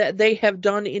suggest that they have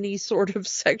done any sort of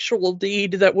sexual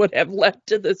deed that would have led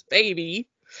to this baby.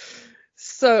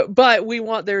 So, but we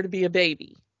want there to be a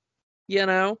baby, you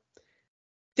know?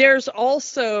 There's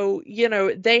also, you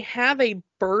know, they have a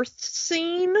birth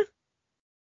scene,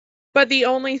 but the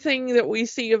only thing that we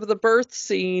see of the birth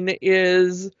scene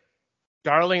is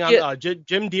Darling on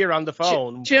Jim Dear on the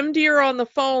phone. Jim Dear on the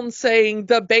phone saying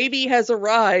the baby has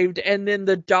arrived, and then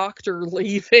the doctor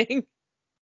leaving.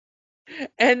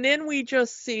 And then we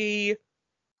just see,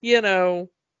 you know,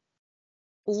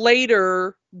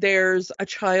 later there's a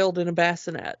child in a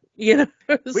bassinet. You know,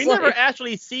 we never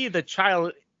actually see the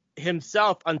child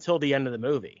himself until the end of the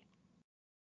movie.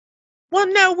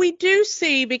 Well, no, we do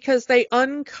see because they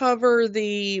uncover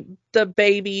the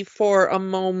baby for a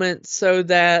moment so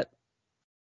that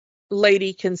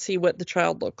Lady can see what the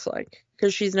child looks like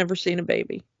because she's never seen a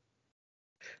baby.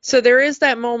 So there is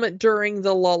that moment during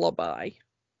the lullaby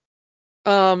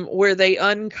where they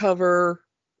uncover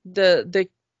the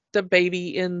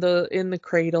baby in the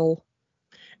cradle.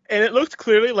 And it looks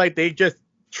clearly like they just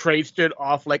traced it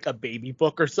off like a baby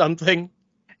book or something.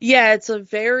 Yeah, it's a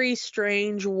very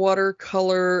strange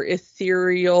watercolor,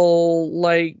 ethereal,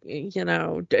 like,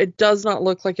 it does not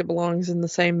look like it belongs in the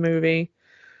same movie.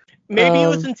 Maybe it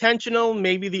was intentional.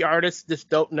 Maybe the artists just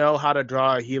don't know how to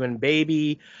draw a human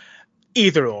baby.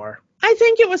 Either or. I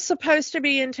think it was supposed to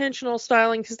be intentional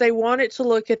styling because they want it to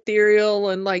look ethereal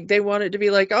and like they want it to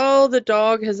be like, oh, the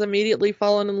dog has immediately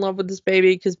fallen in love with this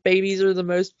baby because babies are the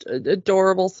most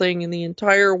adorable thing in the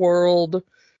entire world.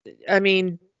 I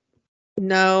mean,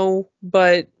 no,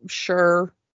 but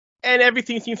sure. And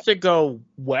everything seems to go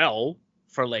well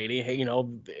for Lady. Hey,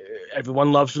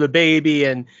 everyone loves the baby,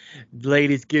 and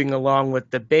Lady's getting along with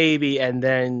the baby, and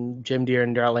then Jim Deere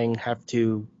and Darling have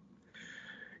to.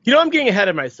 I'm getting ahead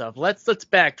of myself. Let's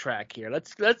backtrack here.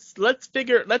 Let's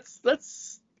figure. Let's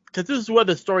because this is where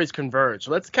the stories converge.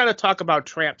 Let's kind of talk about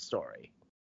Tramp's story,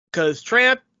 because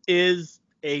Tramp is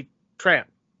a tramp.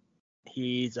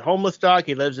 He's a homeless dog.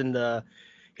 He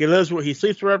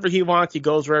sleeps wherever he wants. He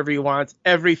goes wherever he wants.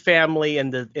 Every family in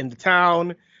the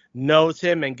town knows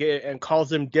him and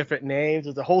calls him different names.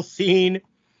 There's a whole scene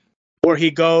where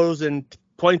he goes and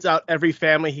points out every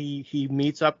family he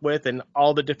meets up with and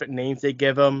all the different names they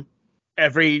give him.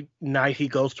 Every night he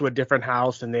goes to a different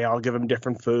house and they all give him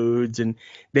different foods and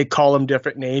they call him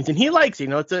different names, and he likes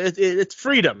it's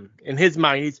freedom in his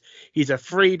mind. He's a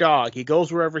free dog. He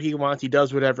goes wherever he wants. He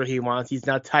does whatever he wants. He's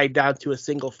not tied down to a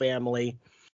single family.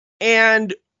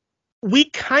 And we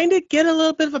kind of get a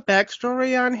little bit of a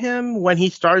backstory on him when he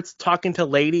starts talking to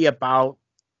Lady about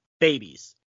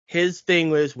babies. His thing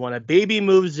was when a baby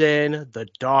moves in, the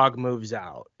dog moves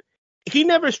out. He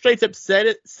never straight up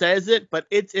says it, but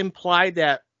it's implied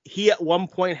that he at one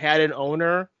point had an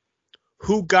owner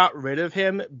who got rid of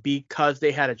him because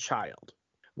they had a child.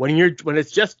 When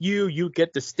it's just you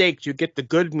get the steaks, you get the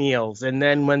good meals, and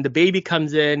then when the baby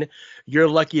comes in, you're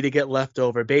lucky to get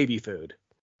leftover baby food.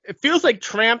 It feels like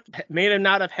Tramp may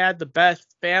not have had the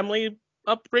best family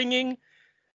upbringing,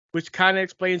 which kind of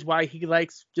explains why he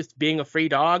likes just being a free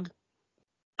dog.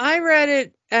 I read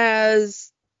it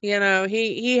as,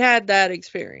 he had that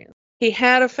experience. He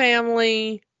had a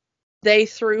family. They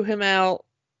threw him out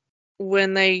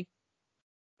when they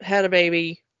had a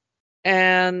baby.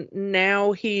 And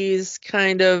now he's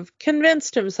kind of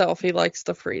convinced himself he likes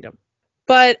the freedom.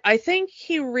 But I think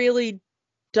he really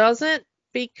doesn't,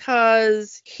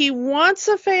 because he wants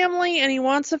a family, and he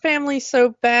wants a family so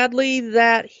badly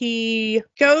that he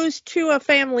goes to a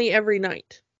family every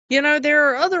night.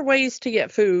 There are other ways to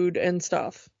get food and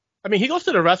stuff. I mean, he goes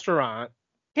to the restaurant.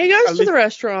 He goes to the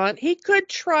restaurant. He could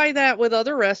try that with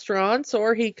other restaurants,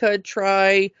 or he could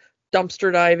try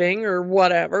dumpster diving or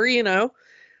whatever,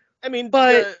 I mean,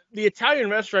 but the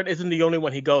Italian restaurant isn't the only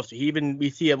one he goes to.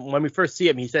 We see him when we first see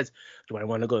him. He says, "Do I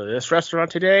want to go to this restaurant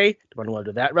today? Do I want to go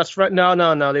to that restaurant?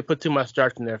 No. They put too much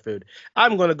starch in their food.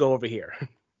 I'm going to go over here."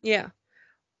 Yeah,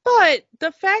 but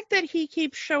the fact that he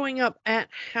keeps showing up at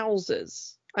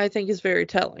houses, I think, is very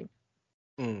telling.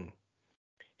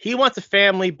 He wants a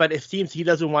family, but it seems he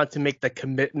doesn't want to make the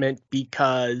commitment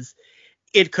because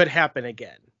it could happen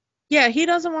again. Yeah, he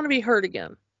doesn't want to be hurt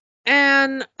again,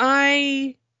 and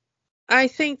I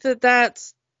think that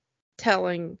that's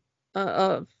telling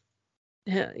of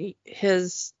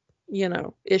his,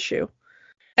 issue.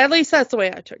 At least that's the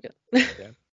way I took it. Yeah.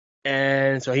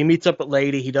 And so he meets up with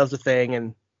Lady. He does the thing,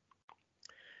 and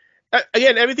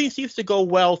again, everything seems to go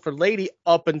well for Lady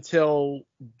up until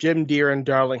Jim Deere and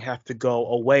Darling have to go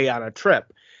away on a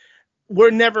trip.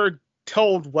 We're never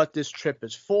told what this trip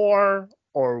is for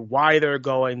or why they're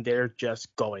going. They're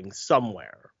just going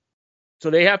somewhere. So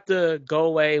they have to go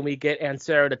away, and we get Aunt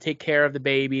Sarah to take care of the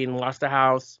baby and watch the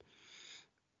house.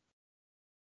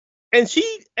 And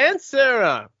Aunt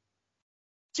Sarah,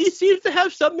 she seems to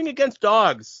have something against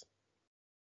dogs.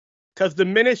 Because the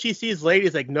minute she sees Lady,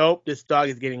 it's like, nope, this dog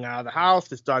is getting out of the house.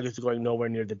 This dog is going nowhere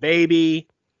near the baby.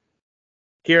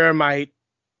 Here are my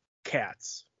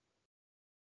cats.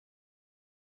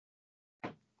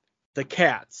 The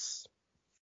cats.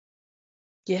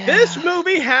 Yeah. This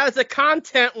movie has a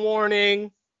content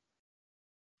warning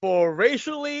for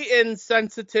racially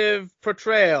insensitive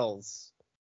portrayals.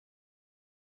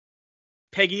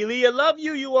 Peggy Lee, I love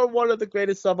you. You are one of the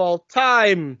greatest of all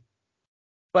time.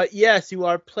 But yes, you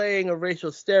are playing a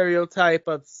racial stereotype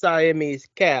of Siamese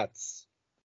cats.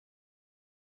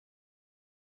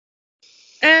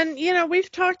 And,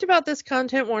 we've talked about this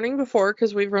content warning before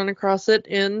because we've run across it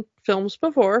in films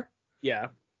before. Yeah.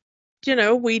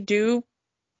 We do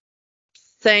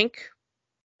thank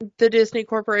the Disney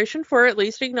Corporation for at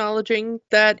least acknowledging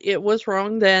that it was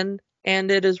wrong then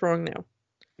and it is wrong now.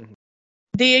 Mm-hmm.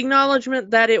 The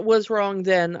acknowledgement that it was wrong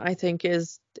then, I think,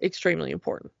 is extremely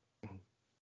important.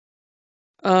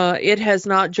 It has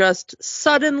not just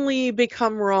suddenly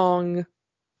become wrong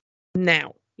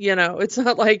now. It's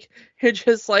not like it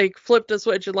just like flipped a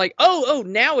switch and like, oh,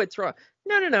 now it's wrong.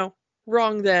 No.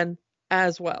 Wrong then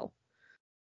as well.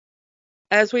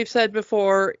 As we've said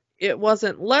before, it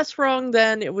wasn't less wrong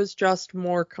then, it was just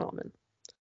more common.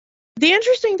 The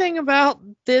interesting thing about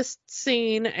this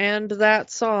scene and that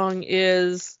song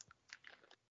is,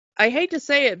 I hate to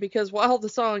say it because while the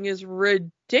song is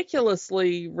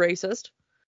ridiculously racist,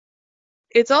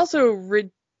 it's also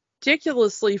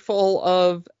ridiculously full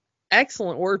of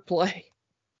excellent wordplay.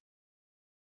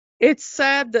 It's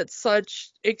sad that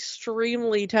such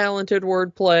extremely talented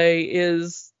wordplay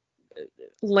is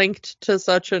linked to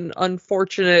such an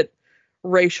unfortunate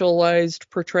racialized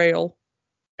portrayal.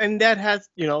 And that has,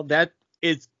 that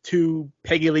is to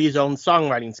Peggy Lee's own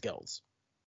songwriting skills.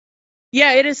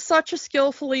 Yeah, it is such a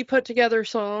skillfully put together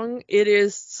song. It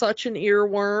is such an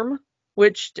earworm,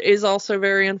 which is also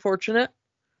very unfortunate.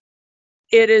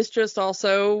 It is just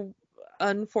also,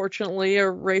 unfortunately, a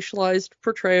racialized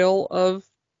portrayal of,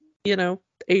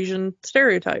 Asian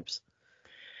stereotypes.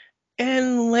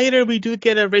 And later we do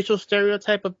get a racial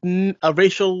stereotype of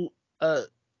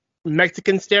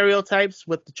Mexican stereotypes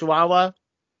with the Chihuahua.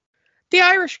 The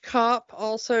Irish cop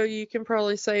also, you can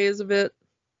probably say, is a bit,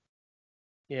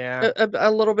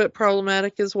 a little bit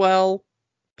problematic as well.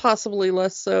 Possibly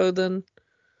less so than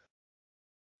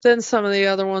some of the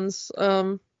other ones.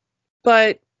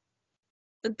 But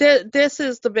this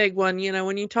is the big one,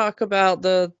 when you talk about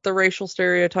the racial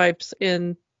stereotypes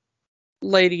in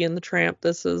Lady and the Tramp,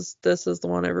 this is the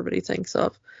one everybody thinks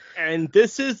of. And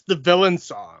this is the villain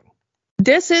song.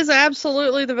 This is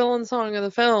absolutely the villain song of the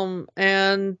film.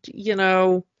 And,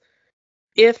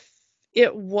 if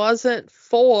it wasn't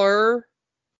for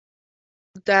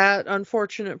that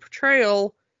unfortunate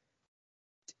portrayal,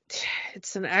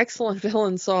 it's an excellent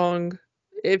villain song.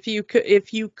 If you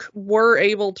were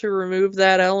able to remove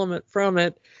that element from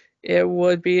it, it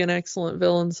would be an excellent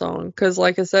villain song. Because,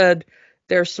 like I said,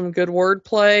 there's some good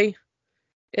wordplay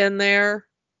in there.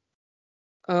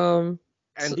 And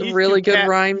really good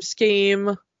rhyme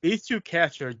scheme. These two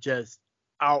cats are just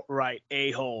outright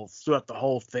a-holes throughout the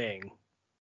whole thing,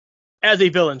 as a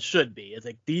villain should be. It's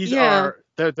like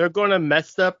they're going to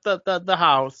mess up the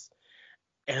house,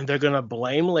 and they're going to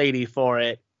blame Lady for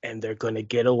it, and they're going to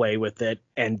get away with it,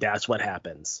 and that's what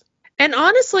happens. And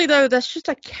honestly, though, that's just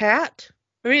a cat.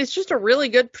 I mean, it's just a really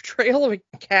good portrayal of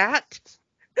a cat.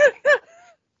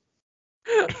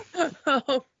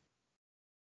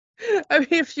 I mean,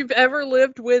 if you've ever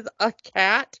lived with a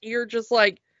cat, you're just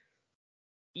like,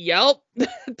 yep.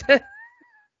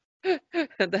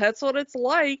 That's what it's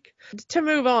like. To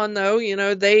move on, though,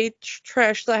 they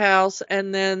trash the house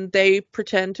and then they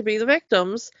pretend to be the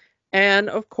victims. And,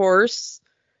 of course,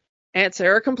 Aunt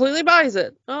Sarah completely buys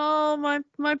it. Oh,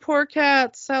 my poor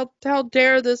cats. How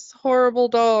dare this horrible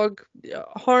dog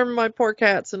harm my poor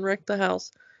cats and wreck the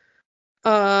house.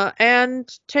 And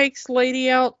takes Lady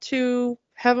out to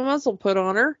have a muzzle put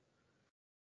on her.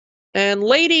 And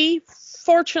Lady,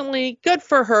 fortunately, good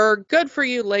for her, good for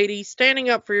you, Lady, standing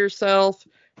up for yourself.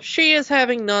 She is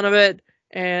having none of it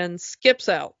and skips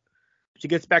out. She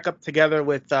gets back up together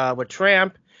with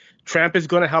Tramp. Tramp is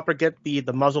going to help her get the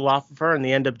muzzle off of her, and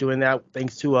they end up doing that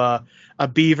thanks to a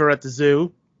beaver at the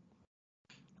zoo.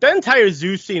 The entire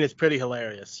zoo scene is pretty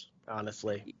hilarious,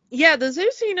 honestly. Yeah, the zoo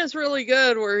scene is really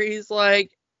good, where he's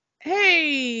like,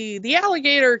 hey, the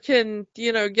alligator can,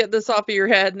 get this off of your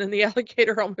head, and then the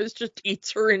alligator almost just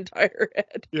eats her entire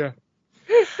head. Yeah.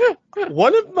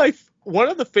 One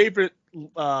of the favorite,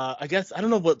 I guess, I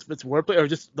don't know if it's wordplay or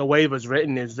just the way it was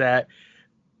written, is that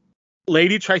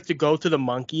Lady tries to go to the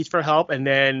monkeys for help, and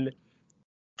then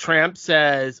Tramp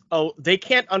says, oh, they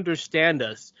can't understand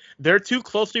us. They're too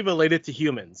closely related to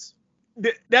humans.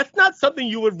 That's not something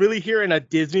you would really hear in a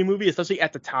Disney movie, especially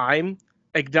at the time.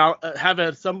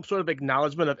 Have some sort of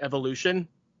acknowledgement of evolution.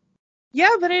 Yeah,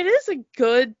 but it is a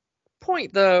good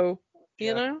point, though.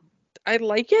 You know, I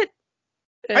like it.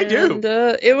 And, I do.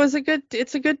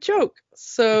 It's a good joke.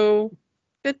 So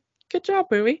good job,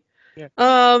 movie. Yeah.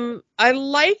 I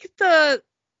like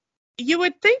you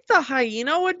would think the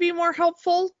hyena would be more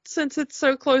helpful since it's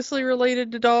so closely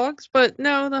related to dogs, but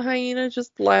no, the hyena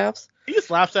just laughs. He just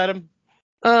laughs at him.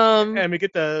 And we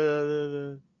get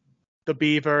the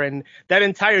beaver and that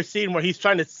entire scene where he's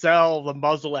trying to sell the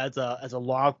muzzle as a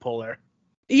log puller.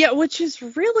 Yeah, which is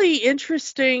really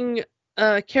interesting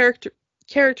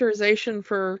characterization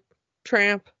for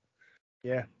Tramp.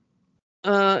 Yeah.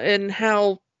 And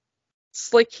how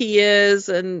slick he is,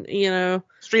 and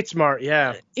street smart.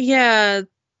 Yeah. Yeah,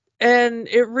 and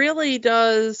it really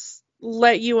does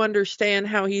let you understand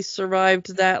how he's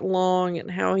survived that long and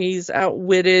how he's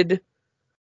outwitted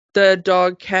the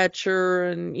dog catcher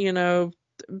and,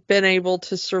 been able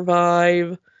to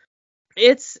survive.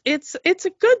 It's a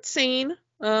good scene,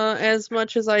 as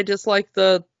much as I dislike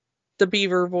the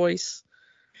beaver voice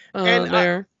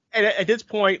there. And at this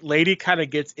point, Lady kind of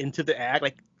gets into the act,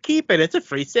 like, keep it, it's a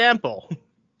free sample.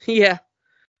 Yeah.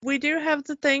 We do have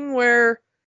the thing where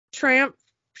Tramp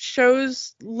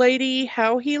shows Lady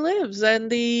how he lives and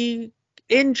the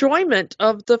enjoyment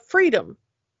of the freedom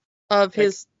of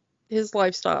his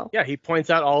lifestyle. Yeah, he points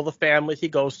out all the families he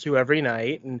goes to every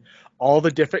night and all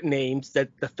the different names that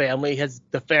the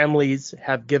families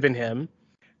have given him.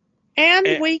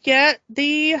 And we get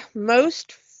the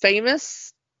most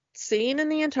famous scene in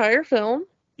the entire film.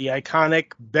 The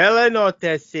iconic Bella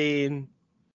Notte scene.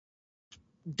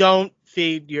 Don't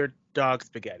feed your dog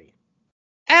spaghetti.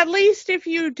 At least if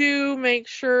you do, make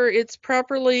sure it's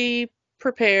properly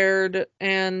prepared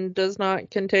and does not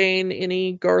contain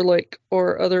any garlic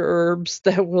or other herbs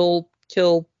that will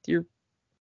kill your,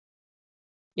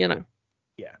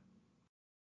 Yeah.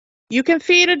 You can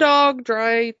feed a dog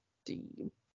dry,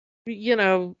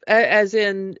 as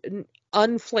in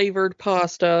unflavored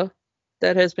pasta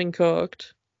that has been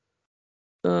cooked.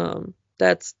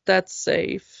 That's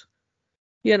safe.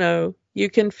 You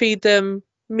can feed them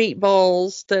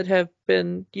meatballs that have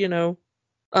been,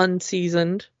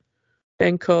 unseasoned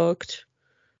and cooked.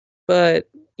 But,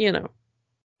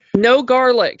 no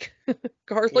garlic.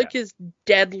 Garlic is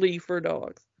deadly for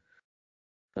dogs.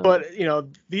 But,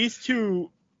 these two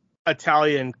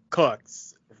Italian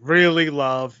cooks really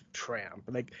love Tramp.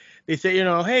 Like, they say,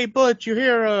 hey, Butch, you're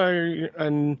here.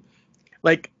 And,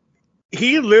 like,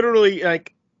 he literally,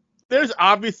 like, there's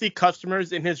obviously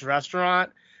customers in his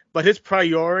restaurant, but his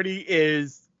priority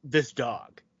is this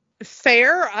dog.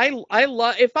 Fair. I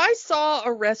love, if I saw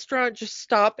a restaurant just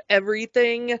stop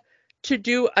everything to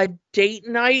do a date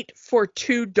night for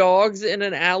two dogs in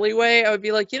an alleyway, I would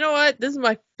be like, you know what? This is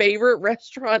my favorite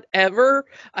restaurant ever.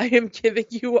 I am giving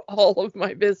you all of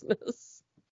my business.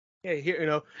 Yeah,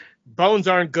 here, bones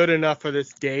aren't good enough for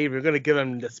this day. We're going to give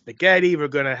them the spaghetti. We're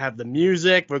going to have the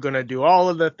music. We're going to do all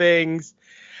of the things.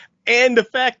 And the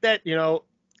fact that,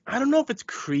 I don't know if it's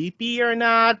creepy or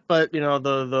not, but,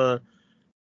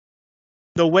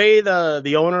 the way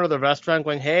the owner of the restaurant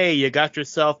going, hey, you got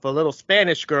yourself a little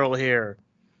Spanish girl here.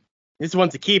 This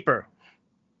one's a keeper.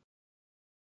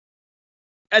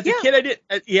 As a kid,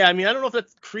 I don't know if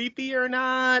that's creepy or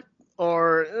not.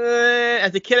 Or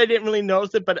as a kid, I didn't really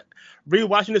notice it. But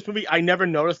rewatching this movie, I never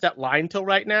noticed that line till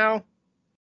right now.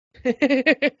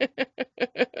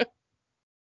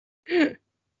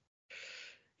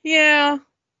 Yeah.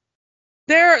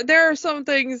 There are some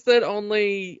things that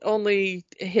only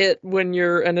hit when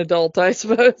you're an adult, I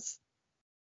suppose.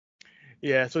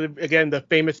 Yeah, so again, the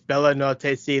famous Bella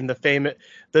Notte scene,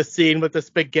 the scene with the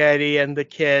spaghetti and the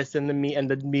kiss and the meat and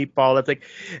the meatball. That's like,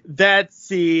 that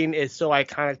scene is so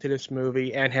iconic to this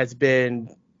movie and has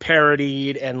been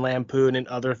parodied and lampooned in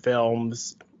other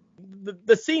films.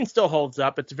 The scene still holds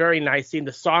up. It's a very nice scene.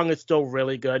 The song is still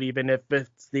really good, even if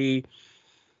it's the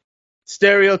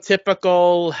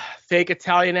stereotypical fake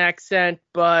Italian accent,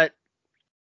 but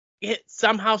it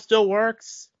somehow still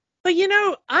works. But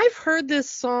I've heard this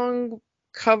song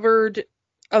covered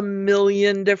a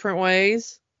million different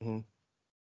ways. Mm-hmm.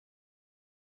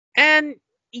 And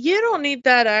you don't need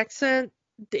that accent.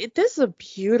 This is a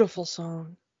beautiful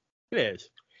song. It is.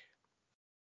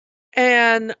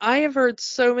 And I have heard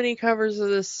so many covers of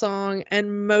this song,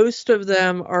 and most of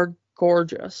them are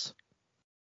gorgeous.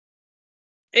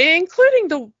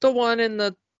 Including the one in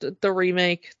the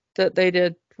remake that they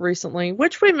did recently,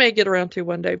 which we may get around to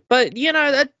one day. But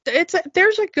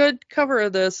there's a good cover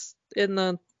of this in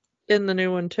the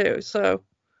new one too. So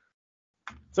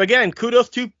again, kudos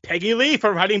to Peggy Lee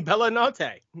for writing Bella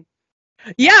Notte.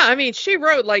 Yeah, I mean, she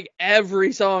wrote like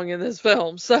every song in this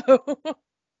film. So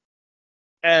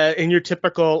in your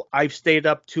typical I've stayed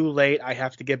up too late, I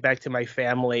have to get back to my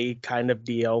family kind of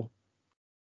deal,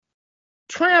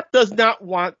 Tramp does not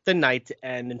want the night to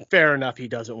end, and fair enough, he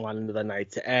doesn't want the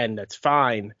night to end. That's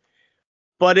fine.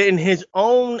 But in his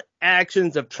own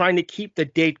actions of trying to keep the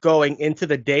date going into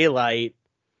the daylight,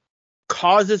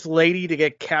 causes Lady to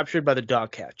get captured by the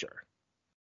dog catcher.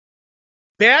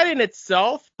 Bad in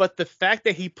itself, but the fact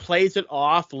that he plays it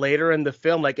off later in the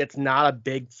film like it's not a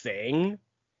big thing,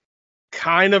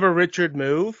 kind of a Richard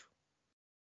move.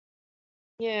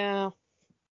 Yeah.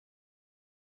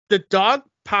 The dog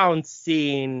pound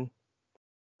scene,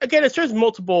 again, it serves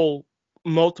multiple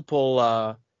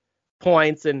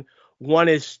points, and one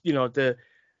is, the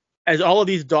as all of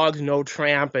these dogs know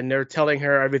Tramp, and they're telling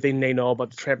her everything they know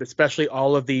about the Tramp, especially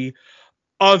all of the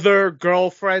other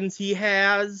girlfriends he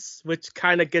has, which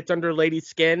kind of gets under Lady's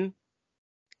skin.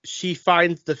 She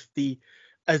finds the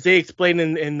as they explain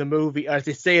in the movie, as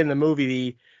they say in the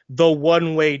movie, the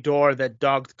one-way door that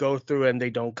dogs go through and they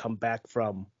don't come back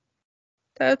from.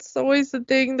 That's always the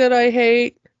thing that I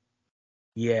hate.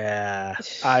 Yeah,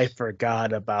 I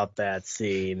forgot about that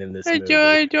scene in this movie.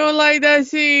 I don't like that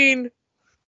scene.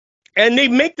 And they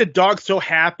make the dog so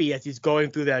happy as he's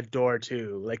going through that door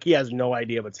too. Like he has no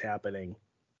idea what's happening.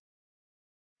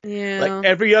 Yeah. Like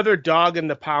every other dog in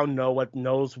the pound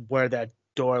knows where that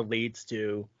door leads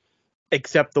to,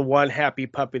 except the one happy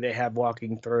puppy they have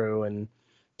walking through, and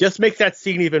just makes that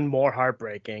scene even more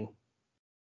heartbreaking.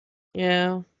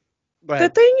 Yeah. But the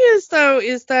thing is, though,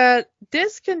 is that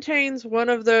this contains one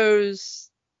of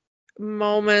those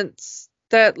moments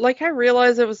that, like, I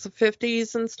realize it was the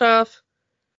 50s and stuff,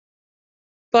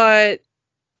 but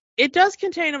it does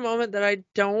contain a moment that I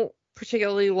don't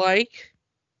particularly like.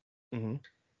 Mm-hmm.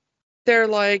 They're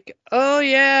like, oh,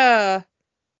 yeah,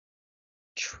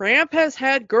 Tramp has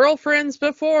had girlfriends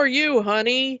before you,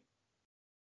 honey.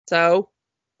 So?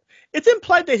 It's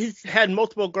implied that he's had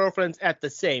multiple girlfriends at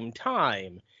the same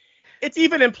time. It's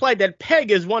even implied that Peg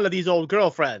is one of these old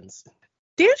girlfriends.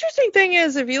 The interesting thing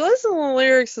is, if you listen to the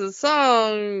lyrics of the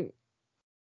song,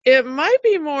 it might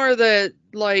be more that,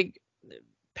 like,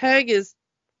 Peg is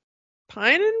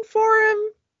pining for him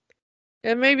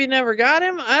and maybe never got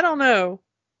him. I don't know.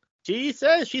 She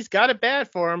says she's got it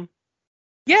bad for him.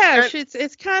 Yeah,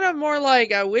 it's kind of more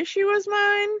like, I wish he was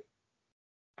mine.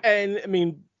 And, I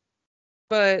mean...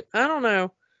 But, I don't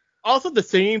know. Also, the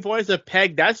singing voice of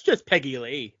Peg, that's just Peggy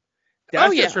Lee.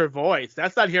 That's just her voice.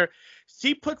 That's not here.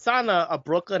 She puts on a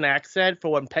Brooklyn accent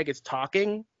for when Peg is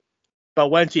talking, but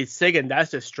when she's singing,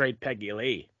 that's just straight Peggy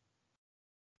Lee.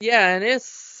 Yeah, and it's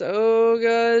so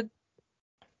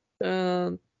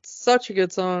good. Such a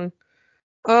good song.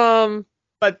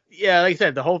 But yeah, like I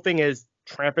said, the whole thing is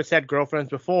Tramp has had girlfriends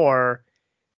before.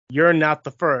 You're not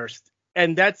the first,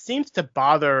 and that seems to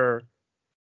bother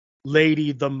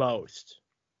Lady the most.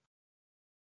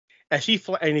 And she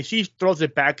throws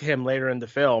it back to him later in the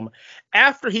film.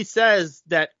 After he says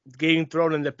that getting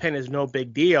thrown in the pen is no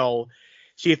big deal,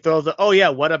 she throws it, oh yeah,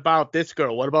 what about this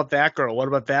girl? What about that girl? What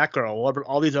about that girl? What about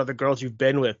all these other girls you've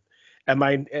been with? Am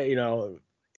I,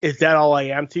 is that all I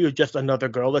am to you? Just another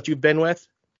girl that you've been with?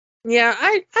 Yeah,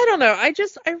 I don't know. I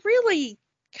really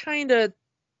kind of,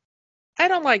 I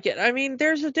don't like it. I mean,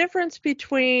 there's a difference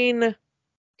between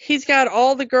he's got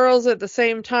all the girls at the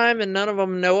same time and none of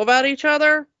them know about each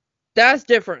other. That's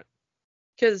different,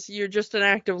 because you're just an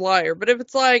active liar. But if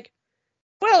it's like,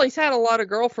 well, he's had a lot of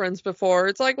girlfriends before,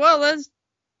 it's like, well, that's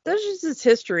just his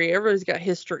history. Everybody's got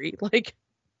history. Like,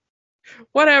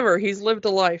 whatever. He's lived a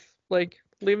life. Like,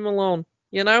 leave him alone,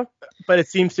 you know? But it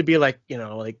seems to be like,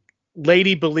 like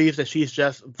Lady believes that she's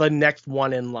just the next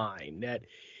one in line, that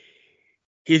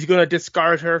he's going to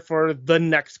discard her for the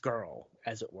next girl,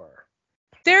 as it were.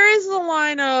 There is the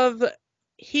line of,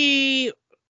 he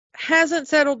hasn't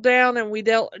settled down and we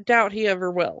doubt he ever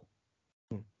will.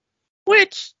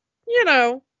 Which,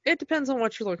 it depends on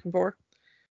what you're looking for.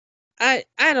 I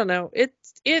don't know. It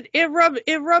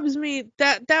rubs me,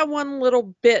 that one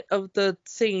little bit of the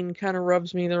scene kind of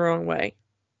rubs me the wrong way.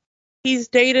 He's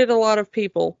dated a lot of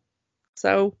people.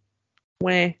 So,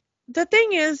 weh. The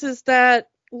thing is that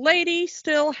Lady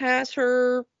still has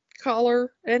her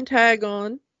collar and tag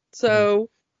on. So,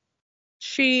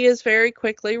 she is very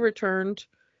quickly returned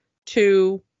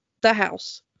to the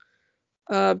house.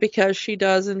 Because she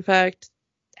does, in fact,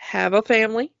 have a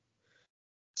family.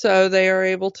 So they are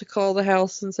able to call the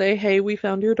house and say, hey, we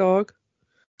found your dog.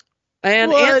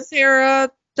 And Aunt Sarah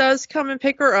does come and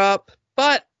pick her up,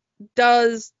 but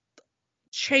does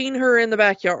chain her in the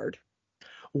backyard.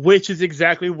 Which is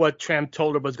exactly what Tramp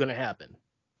told her was going to happen.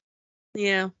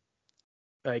 Yeah.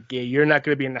 Like, yeah, you're not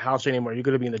going to be in the house anymore. You're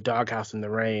going to be in the doghouse in the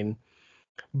rain.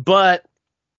 But,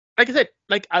 like I said,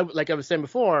 like I was saying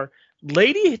before,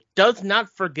 Lady does not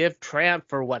forgive Tramp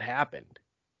for what happened.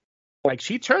 Like,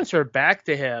 she turns her back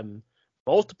to him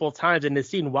multiple times in this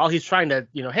scene while he's trying to,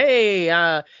 hey,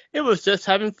 it was just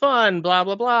having fun, blah,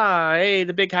 blah, blah. Hey,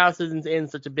 the big house isn't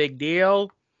such a big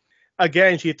deal.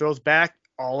 Again, she throws back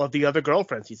all of the other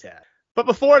girlfriends he's had. But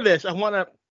before this,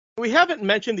 we haven't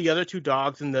mentioned the other two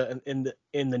dogs in the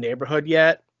neighborhood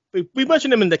yet. We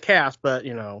mentioned them in the cast, but,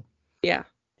 Yeah.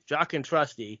 Jock and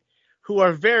Trusty, who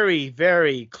are very,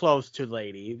 very close to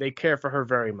Lady. They care for her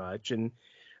very much and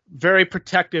very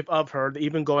protective of her,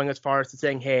 even going as far as to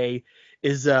saying, hey,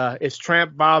 is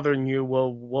Tramp bothering you?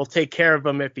 We'll take care of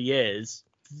him if he is.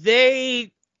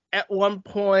 They at one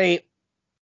point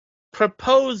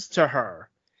proposed to her,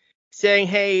 saying,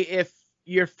 hey, if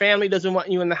your family doesn't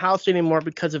want you in the house anymore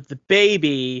because of the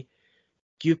baby,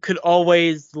 you could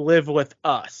always live with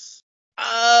us.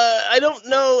 I don't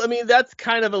know. I mean, that's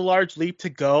kind of a large leap to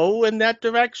go in that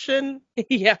direction.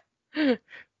 Yeah.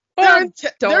 Well,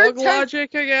 dog their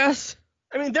logic, I guess.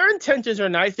 I mean, their intentions are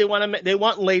nice. They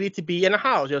want Lady to be in a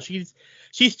house. You know,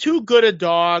 she's too good a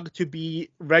dog to be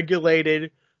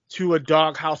regulated to a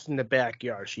dog house in the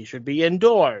backyard. She should be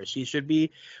indoors. She should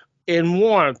be in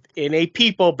warmth, in a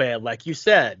people bed, like you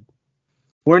said.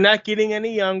 We're not getting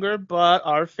any younger, but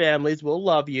our families will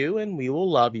love you, and we will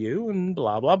love you, and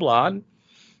blah, blah, blah. And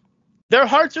their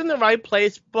hearts are in the right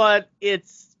place, but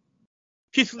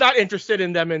she's not interested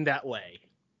in them in that way.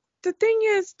 The thing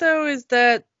is, though, is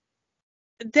that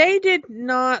they did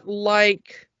not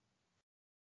like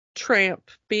Tramp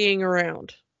being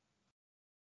around.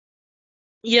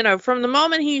 You know, from the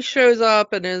moment he shows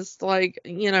up and is like,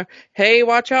 you know, hey,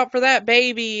 watch out for that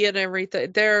baby and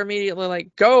everything, they're immediately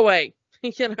like, go away,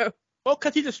 you know. Well,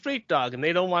 because he's a street dog, and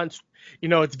they don't want, you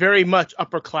know, it's very much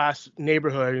upper class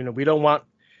neighborhood. You know, we don't want,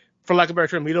 for lack of a better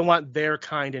term, we don't want their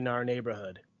kind in our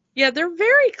neighborhood. Yeah, they're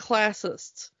very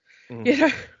classist, you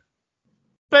know.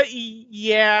 But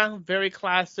yeah, very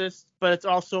classist, but it's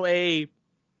also a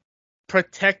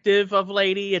protective of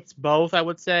Lady. It's both, I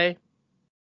would say.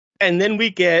 And then we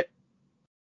get,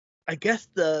 I guess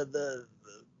the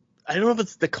I don't know if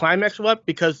it's the climax or what,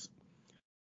 because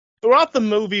throughout the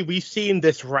movie we've seen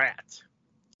this rat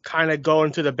kind of go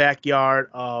into the backyard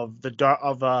of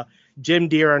Jim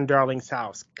Deere and Darling's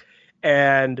house,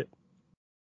 and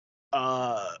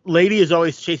Lady is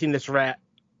always chasing this rat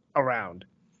around.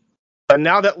 But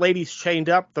now that Lady's chained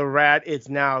up, the rat is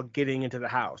now getting into the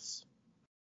house.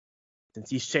 Since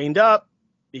he's chained up,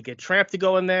 you get Tramp to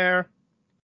go in there.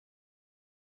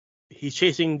 He's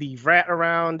chasing the rat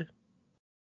around.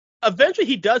 Eventually,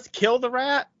 he does kill the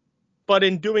rat, but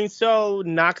in doing so,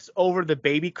 knocks over the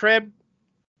baby crib.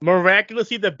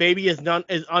 Miraculously, the baby is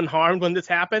unharmed when this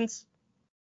happens.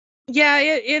 Yeah,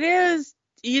 it is.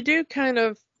 You do kind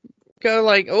of go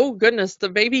like, oh goodness, the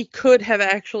baby could have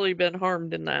actually been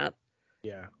harmed in that.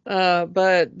 Yeah.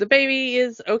 But the baby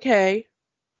is okay.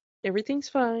 Everything's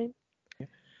fine.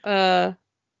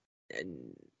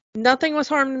 Nothing was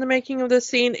harmed in the making of this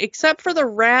scene except for the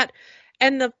rat.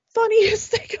 And the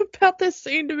funniest thing about this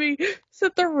scene to me is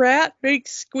that the rat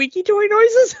makes squeaky toy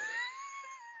noises.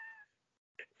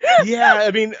 Yeah,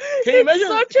 I mean, it's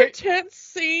such a tense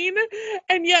scene,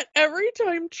 and yet every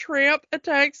time Tramp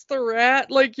attacks the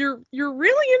rat, like you're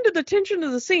really into the tension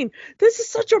of the scene. This is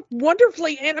such a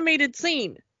wonderfully animated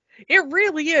scene. It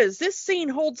really is. This scene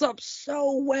holds up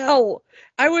so well.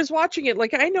 I was watching it,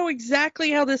 like I know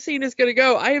exactly how this scene is going to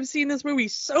go. I have seen this movie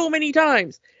so many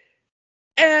times.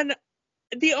 And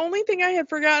the only thing I had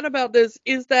forgotten about this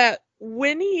is that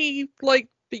when he, like,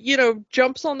 you know,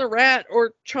 jumps on the rat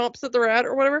or chomps at the rat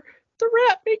or whatever, the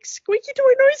rat makes squeaky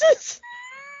toy noises.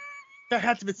 That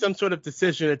had to be some sort of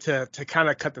decision to kind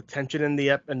of cut the tension in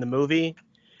the movie.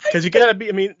 Because you gotta be,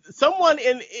 I mean, someone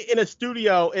in a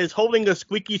studio is holding a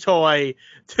squeaky toy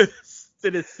to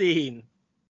the scene.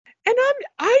 And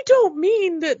I don't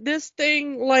mean that this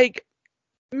thing, like,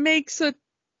 makes a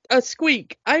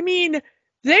squeak. I mean,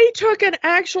 they took an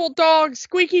actual dog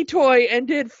squeaky toy and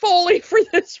did Foley for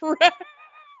this rat.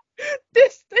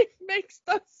 This thing makes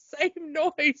the same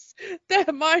noise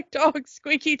that my dog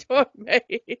squeaky toy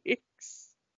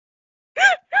makes.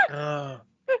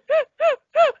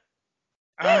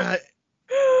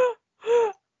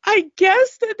 I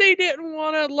guess that they didn't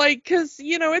want to, like, because,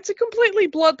 you know, it's a completely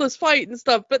bloodless fight and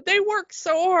stuff, but they worked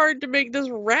so hard to make this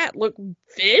rat look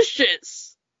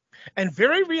vicious. And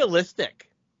very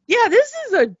realistic. Yeah, this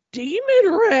is a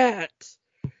demon rat.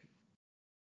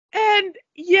 And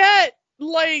yet,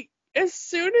 like, as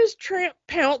soon as Tramp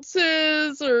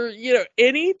pounces or, you know,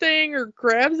 anything or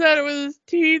grabs at it with his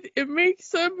teeth, it makes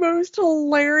the most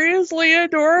hilariously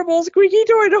adorable squeaky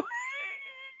toy noise.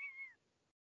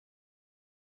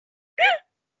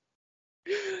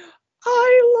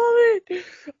 I love it.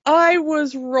 I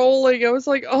was rolling. I was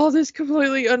like, oh, this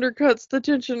completely undercuts the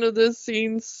tension of this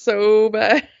scene so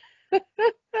bad.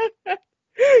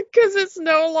 Because it's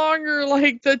no longer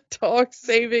like the dog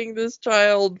saving this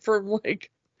child from,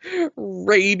 like,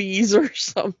 rabies or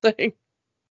something.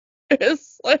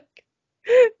 It's like,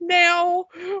 now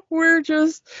we're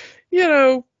just, you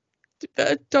know,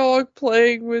 a dog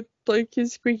playing with, like,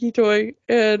 his squeaky toy,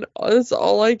 and that's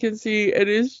all I can see, and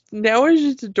it's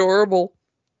just adorable.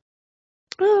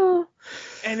 Oh.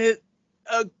 And it,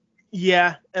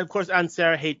 yeah, and of course Aunt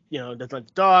Sarah doesn't like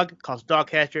the dog, calls the dog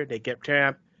catcher, they get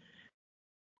Tramp.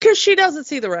 Because she doesn't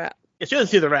see the rat. She doesn't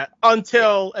see the rat and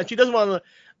she doesn't want to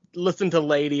listen to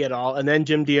Lady at all. And then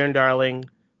Jim, Dear, and Darling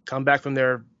come back from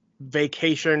their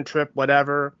vacation trip,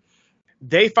 whatever.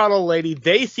 They follow Lady.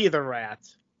 They see the rat.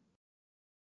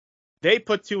 They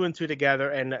put 2 and 2 together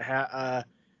and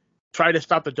try to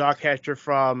stop the dog catcher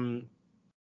from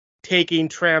taking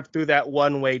Tramp through that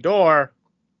one-way door.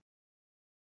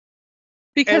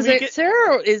 Because Aunt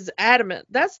Sarah is adamant.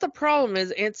 That's the problem.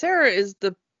 Is Aunt Sarah is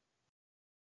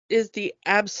the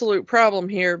absolute problem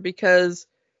here, because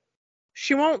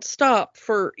she won't stop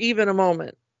for even a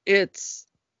moment. It's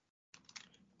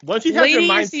once she's Lady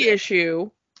is the issue.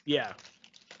 Yeah.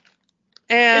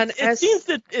 And it seems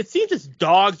that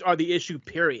dogs are the issue,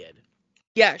 period.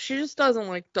 Yeah, she just doesn't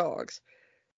like dogs.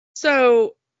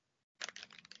 So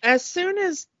as soon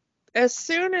as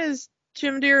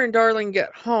Jim, Dear, and Darling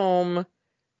get home,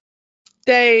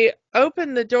 they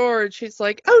open the door and she's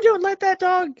like, "Oh, don't let that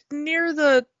dog near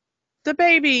the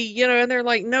baby," and they're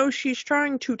like, "No, she's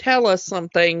trying to tell us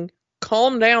something.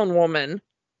 Calm down, woman."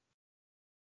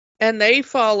 And they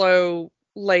follow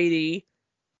Lady.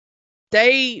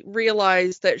 They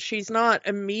realize that she's not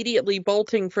immediately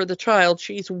bolting for the child.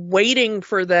 She's waiting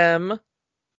for them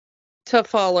to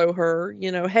follow her.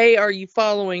 Hey, are you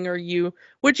following?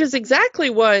 Which is exactly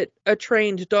what a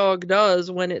trained dog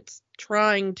does when it's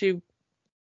trying to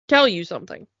tell you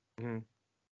something. Mm-hmm.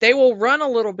 They will run a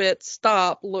little bit,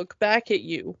 stop, look back at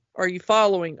you. Are you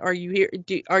following? Are you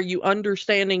here? Are you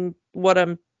understanding what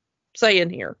I'm saying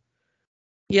here?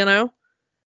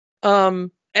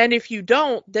 And if you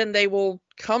don't, then they will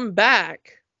come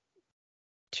back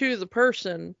to the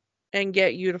person and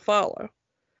get you to follow.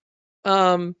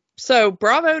 So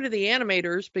bravo to the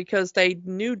animators, because they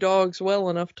knew dogs well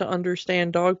enough to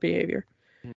understand dog behavior.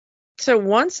 Mm-hmm. So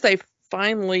once they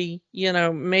finally,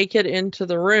 make it into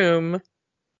the room,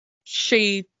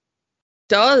 she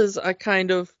does a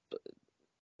kind of,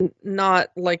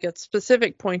 not like a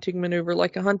specific pointing maneuver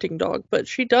like a hunting dog, but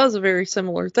she does a very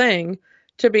similar thing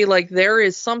to be like, there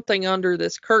is something under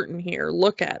this curtain here,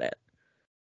 look at it.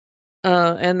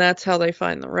 And that's how they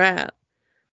find the rat.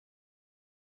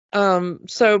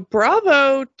 So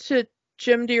bravo to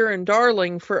Jim, Dear, and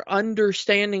Darling for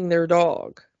understanding their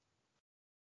dog.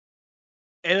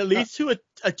 And it leads to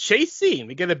a chase scene.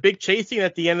 We get a big chase scene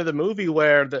at the end of the movie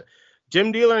where the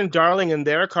Jim, Dear, and Darling in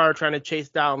their car are trying to chase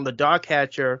down the dog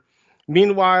catcher.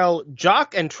 Meanwhile,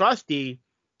 Jock and Trusty,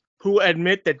 who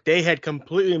admit that they had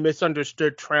completely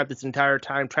misunderstood Tramp this entire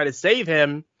time, try to save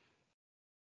him,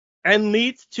 and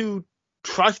leads to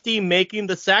Trusty making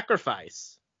the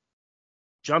sacrifice,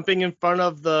 jumping in front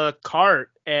of the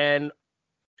cart. And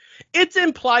it's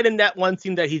implied in that one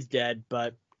scene that he's dead,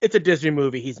 but it's a Disney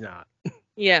movie. He's not.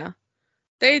 Yeah.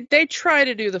 They try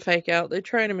to do the fake out. They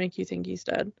try to make you think he's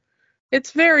dead.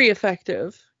 It's very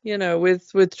effective,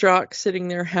 with Jock sitting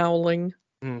there howling.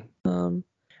 Mm.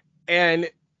 And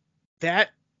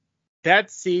that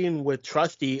scene with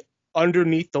Trusty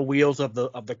underneath the wheels of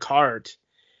the cart,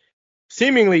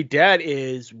 seemingly dead,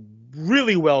 is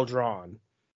really well drawn.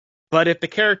 But if the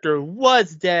character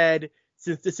was dead,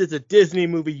 since this is a Disney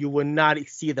movie, you would not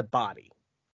see the body,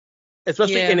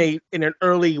 especially in an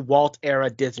early Walt era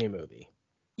Disney movie.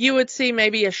 You would see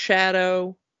maybe a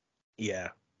shadow. Yeah.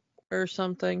 Or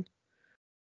something.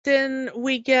 Then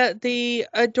we get the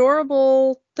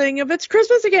adorable thing of it's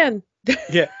Christmas again.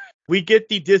 Yeah. We get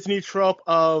the Disney trope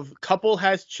of couple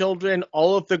has children,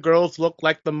 all of the girls look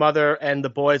like the mother and the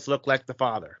boys look like the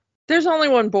father. There's only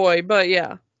one boy, but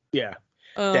yeah. Yeah.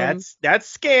 That's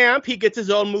Scamp. He gets his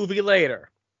own movie later.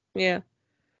 Yeah.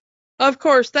 Of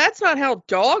course, that's not how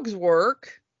dogs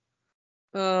work.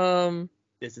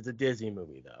 This is a Disney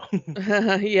movie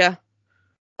though. Yeah.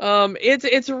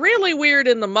 It's really weird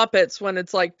in the Muppets when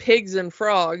it's like pigs and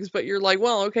frogs, but you're like,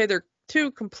 well, okay, they're two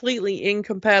completely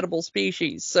incompatible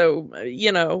species, so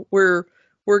we're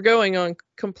going on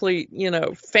complete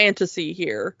fantasy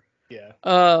here. Yeah.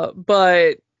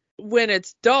 But when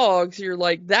it's dogs, you're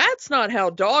like, that's not how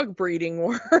dog breeding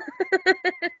works.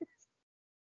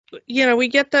 We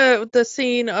get the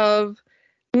scene of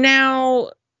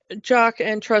now Jock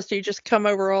and Trusty just come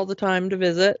over all the time to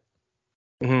visit.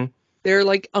 Mm-hmm. They're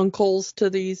like uncles to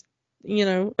these,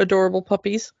 adorable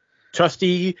puppies.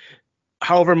 Trusty,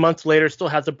 however, months later, still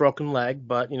has a broken leg,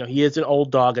 but, he is an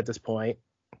old dog at this point.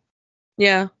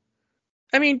 Yeah.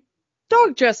 I mean,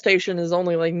 dog gestation is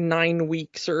only like 9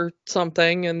 weeks or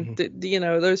something, and,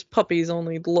 those puppies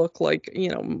only look like,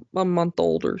 a month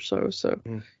old or so. So,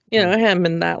 it hasn't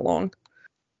been that long.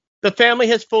 The family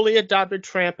has fully adopted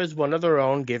Tramp as one of their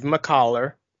own, give him a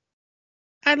collar.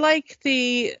 I like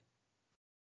the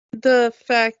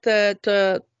fact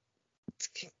that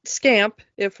Scamp,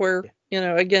 if we're,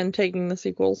 again, taking the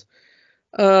sequels,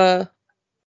 it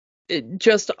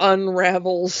just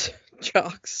unravels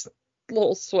Jock's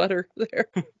little sweater there.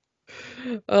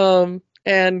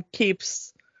 And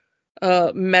keeps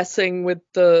messing with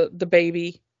the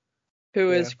baby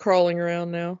who is crawling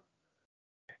around now.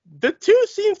 The two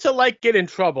seem to get in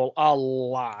trouble a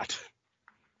lot.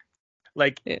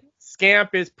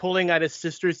 Scamp is pulling at his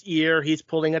sister's ear, he's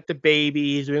pulling at the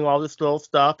baby, he's doing all this little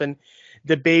stuff, and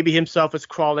the baby himself is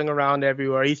crawling around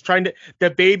everywhere.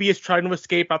 The baby is trying to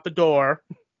escape out the door.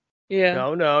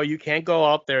 Yeah. No, you can't go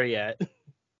out there yet.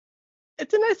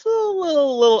 It's a nice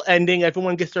little ending.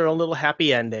 Everyone gets their own little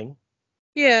happy ending.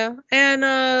 Yeah,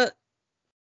 and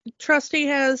Trusty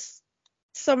has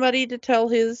somebody to tell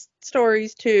his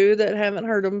stories to that haven't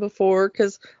heard them before,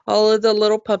 because all of the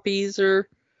little puppies are,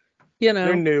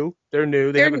 they're new. They're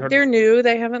new. They're new.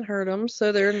 They haven't heard them,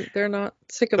 so they're not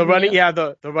sick of the running. yet.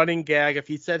 Yeah, the running gag. If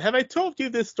he said, "Have I told you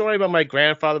this story about my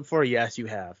grandfather before?" Yes, you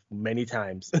have, many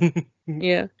times.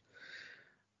 Yeah.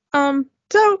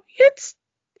 So it's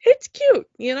cute,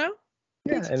 Yeah,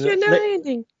 it's a cute little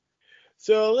ending.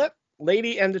 So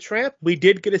Lady and the Tramp, we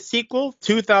did get a sequel,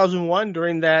 2001,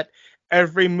 during that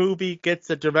every movie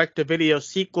gets a direct-to-video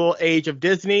sequel age of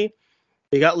Disney.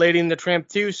 We got Lady and the Tramp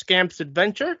 2, Scamp's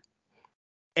Adventure.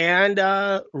 And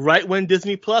right when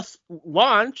Disney Plus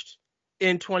launched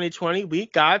in 2020, we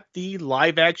got the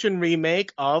live-action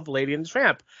remake of Lady and the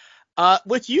Tramp,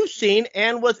 which you've seen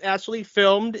and was actually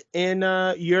filmed in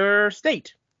your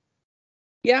state.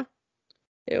 Yeah.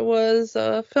 It was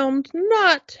filmed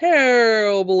not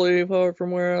terribly far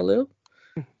from where I live.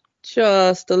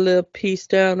 Just a little piece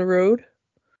down the road.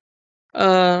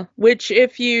 Which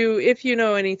if you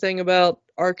know anything about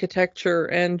architecture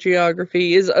and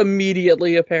geography is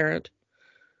immediately apparent.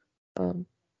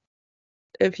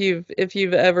 If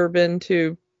you've ever been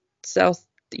to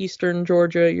southeastern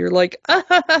Georgia, you're like,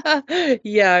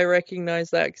 yeah, I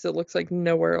recognize that because it looks like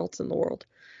nowhere else in the world.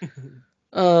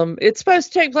 It's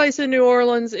supposed to take place in New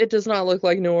Orleans. It does not look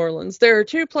like New Orleans. There are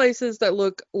two places that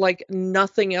look like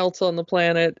nothing else on the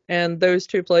planet, and those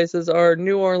two places are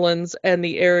New Orleans and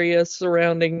the area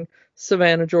surrounding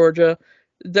Savannah, Georgia.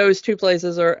 Those two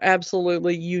places are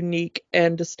absolutely unique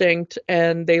and distinct,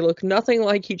 and they look nothing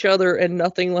like each other and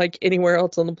nothing like anywhere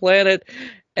else on the planet,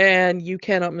 and you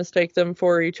cannot mistake them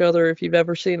for each other if you've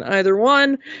ever seen either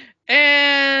one.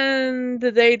 And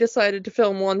they decided to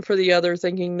film one for the other,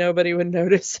 thinking nobody would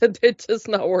notice. It does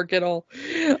not work at all.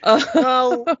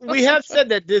 Well, we have said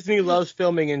that Disney loves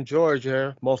filming in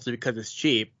Georgia, mostly because it's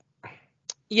cheap.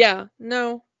 Yeah,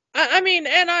 no. I mean,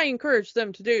 and I encourage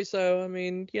them to do so. I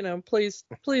mean, please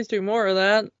do more of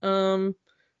that.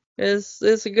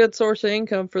 It's a good source of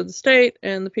income for the state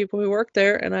and the people who work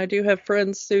there. And I do have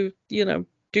friends who,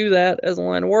 do that as a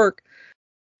line of work.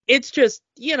 It's just,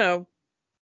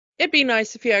 it'd be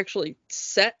nice if you actually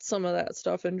set some of that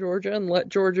stuff in Georgia and let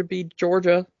Georgia be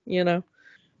Georgia, All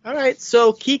right,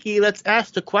 so Kiki, let's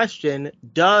ask the question.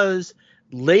 Does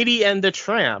Lady and the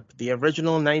Tramp, the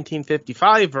original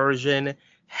 1955 version,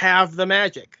 have the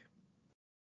magic?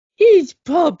 These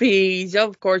puppies,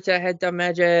 of course I had the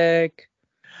magic.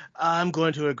 I'm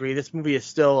going to agree. This movie is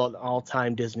still an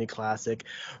all-time Disney classic.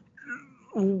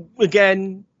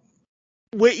 Again,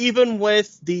 even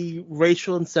with the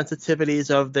racial insensitivities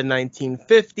of the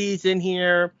 1950s in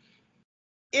here,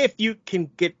 if you can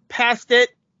get past it,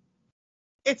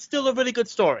 it's still a really good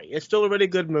story. It's still a really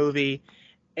good movie,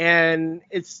 and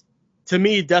it's, to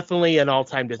me, definitely an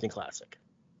all-time Disney classic.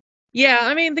 Yeah,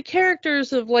 I mean, the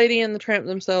characters of Lady and the Tramp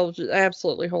themselves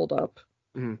absolutely hold up.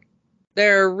 Mm-hmm.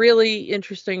 They're really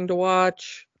interesting to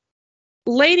watch.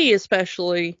 Lady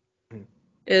especially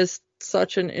is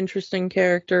such an interesting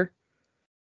character.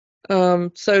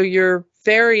 So you're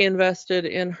very invested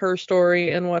in her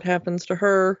story and what happens to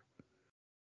her.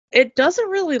 It doesn't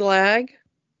really lag.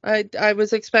 I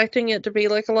was expecting it to be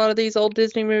like a lot of these old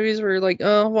Disney movies where you're like,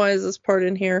 oh, why is this part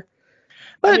in here?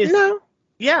 But no.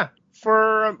 Yeah,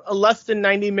 for a less than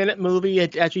 90-minute movie,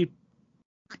 it actually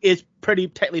is pretty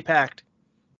tightly packed.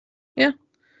 Yeah.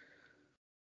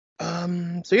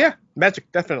 So yeah,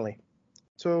 magic, definitely.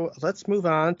 So let's move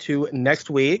on to next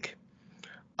week.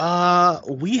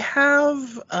 We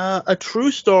have a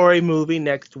true story movie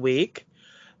next week.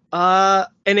 I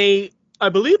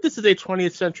believe this is a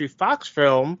 20th Century Fox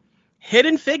film,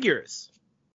 Hidden Figures.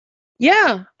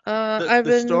 Yeah. I've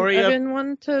been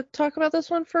wanting to talk about this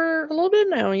one for a little bit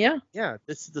now, yeah. Yeah,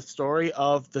 this is the story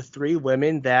of the three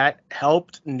women that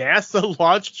helped NASA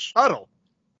launch shuttle.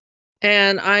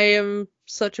 And I am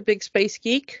such a big space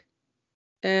geek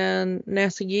and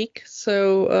NASA geek,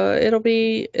 so it'll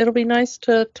be nice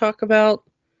to talk about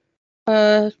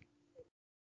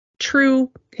true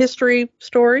history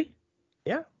story.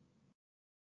 Yeah.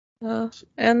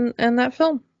 And that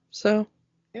film. So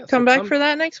Yeah, come back for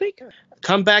that next week.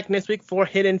 Come back next week for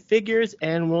Hidden Figures,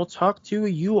 and we'll talk to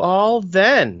you all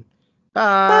then.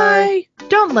 Bye. Bye.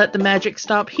 Don't let the magic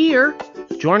stop here.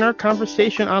 Join our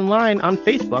conversation online on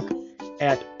Facebook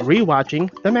at Rewatching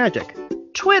the Magic.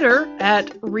 Twitter at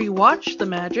Rewatch the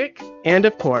Magic. And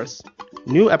of course,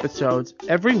 new episodes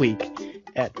every week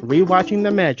at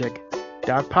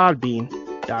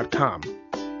rewatchingthemagic.podbean.com.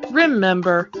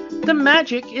 Remember, the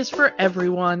magic is for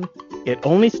everyone. It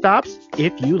only stops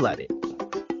if you let it.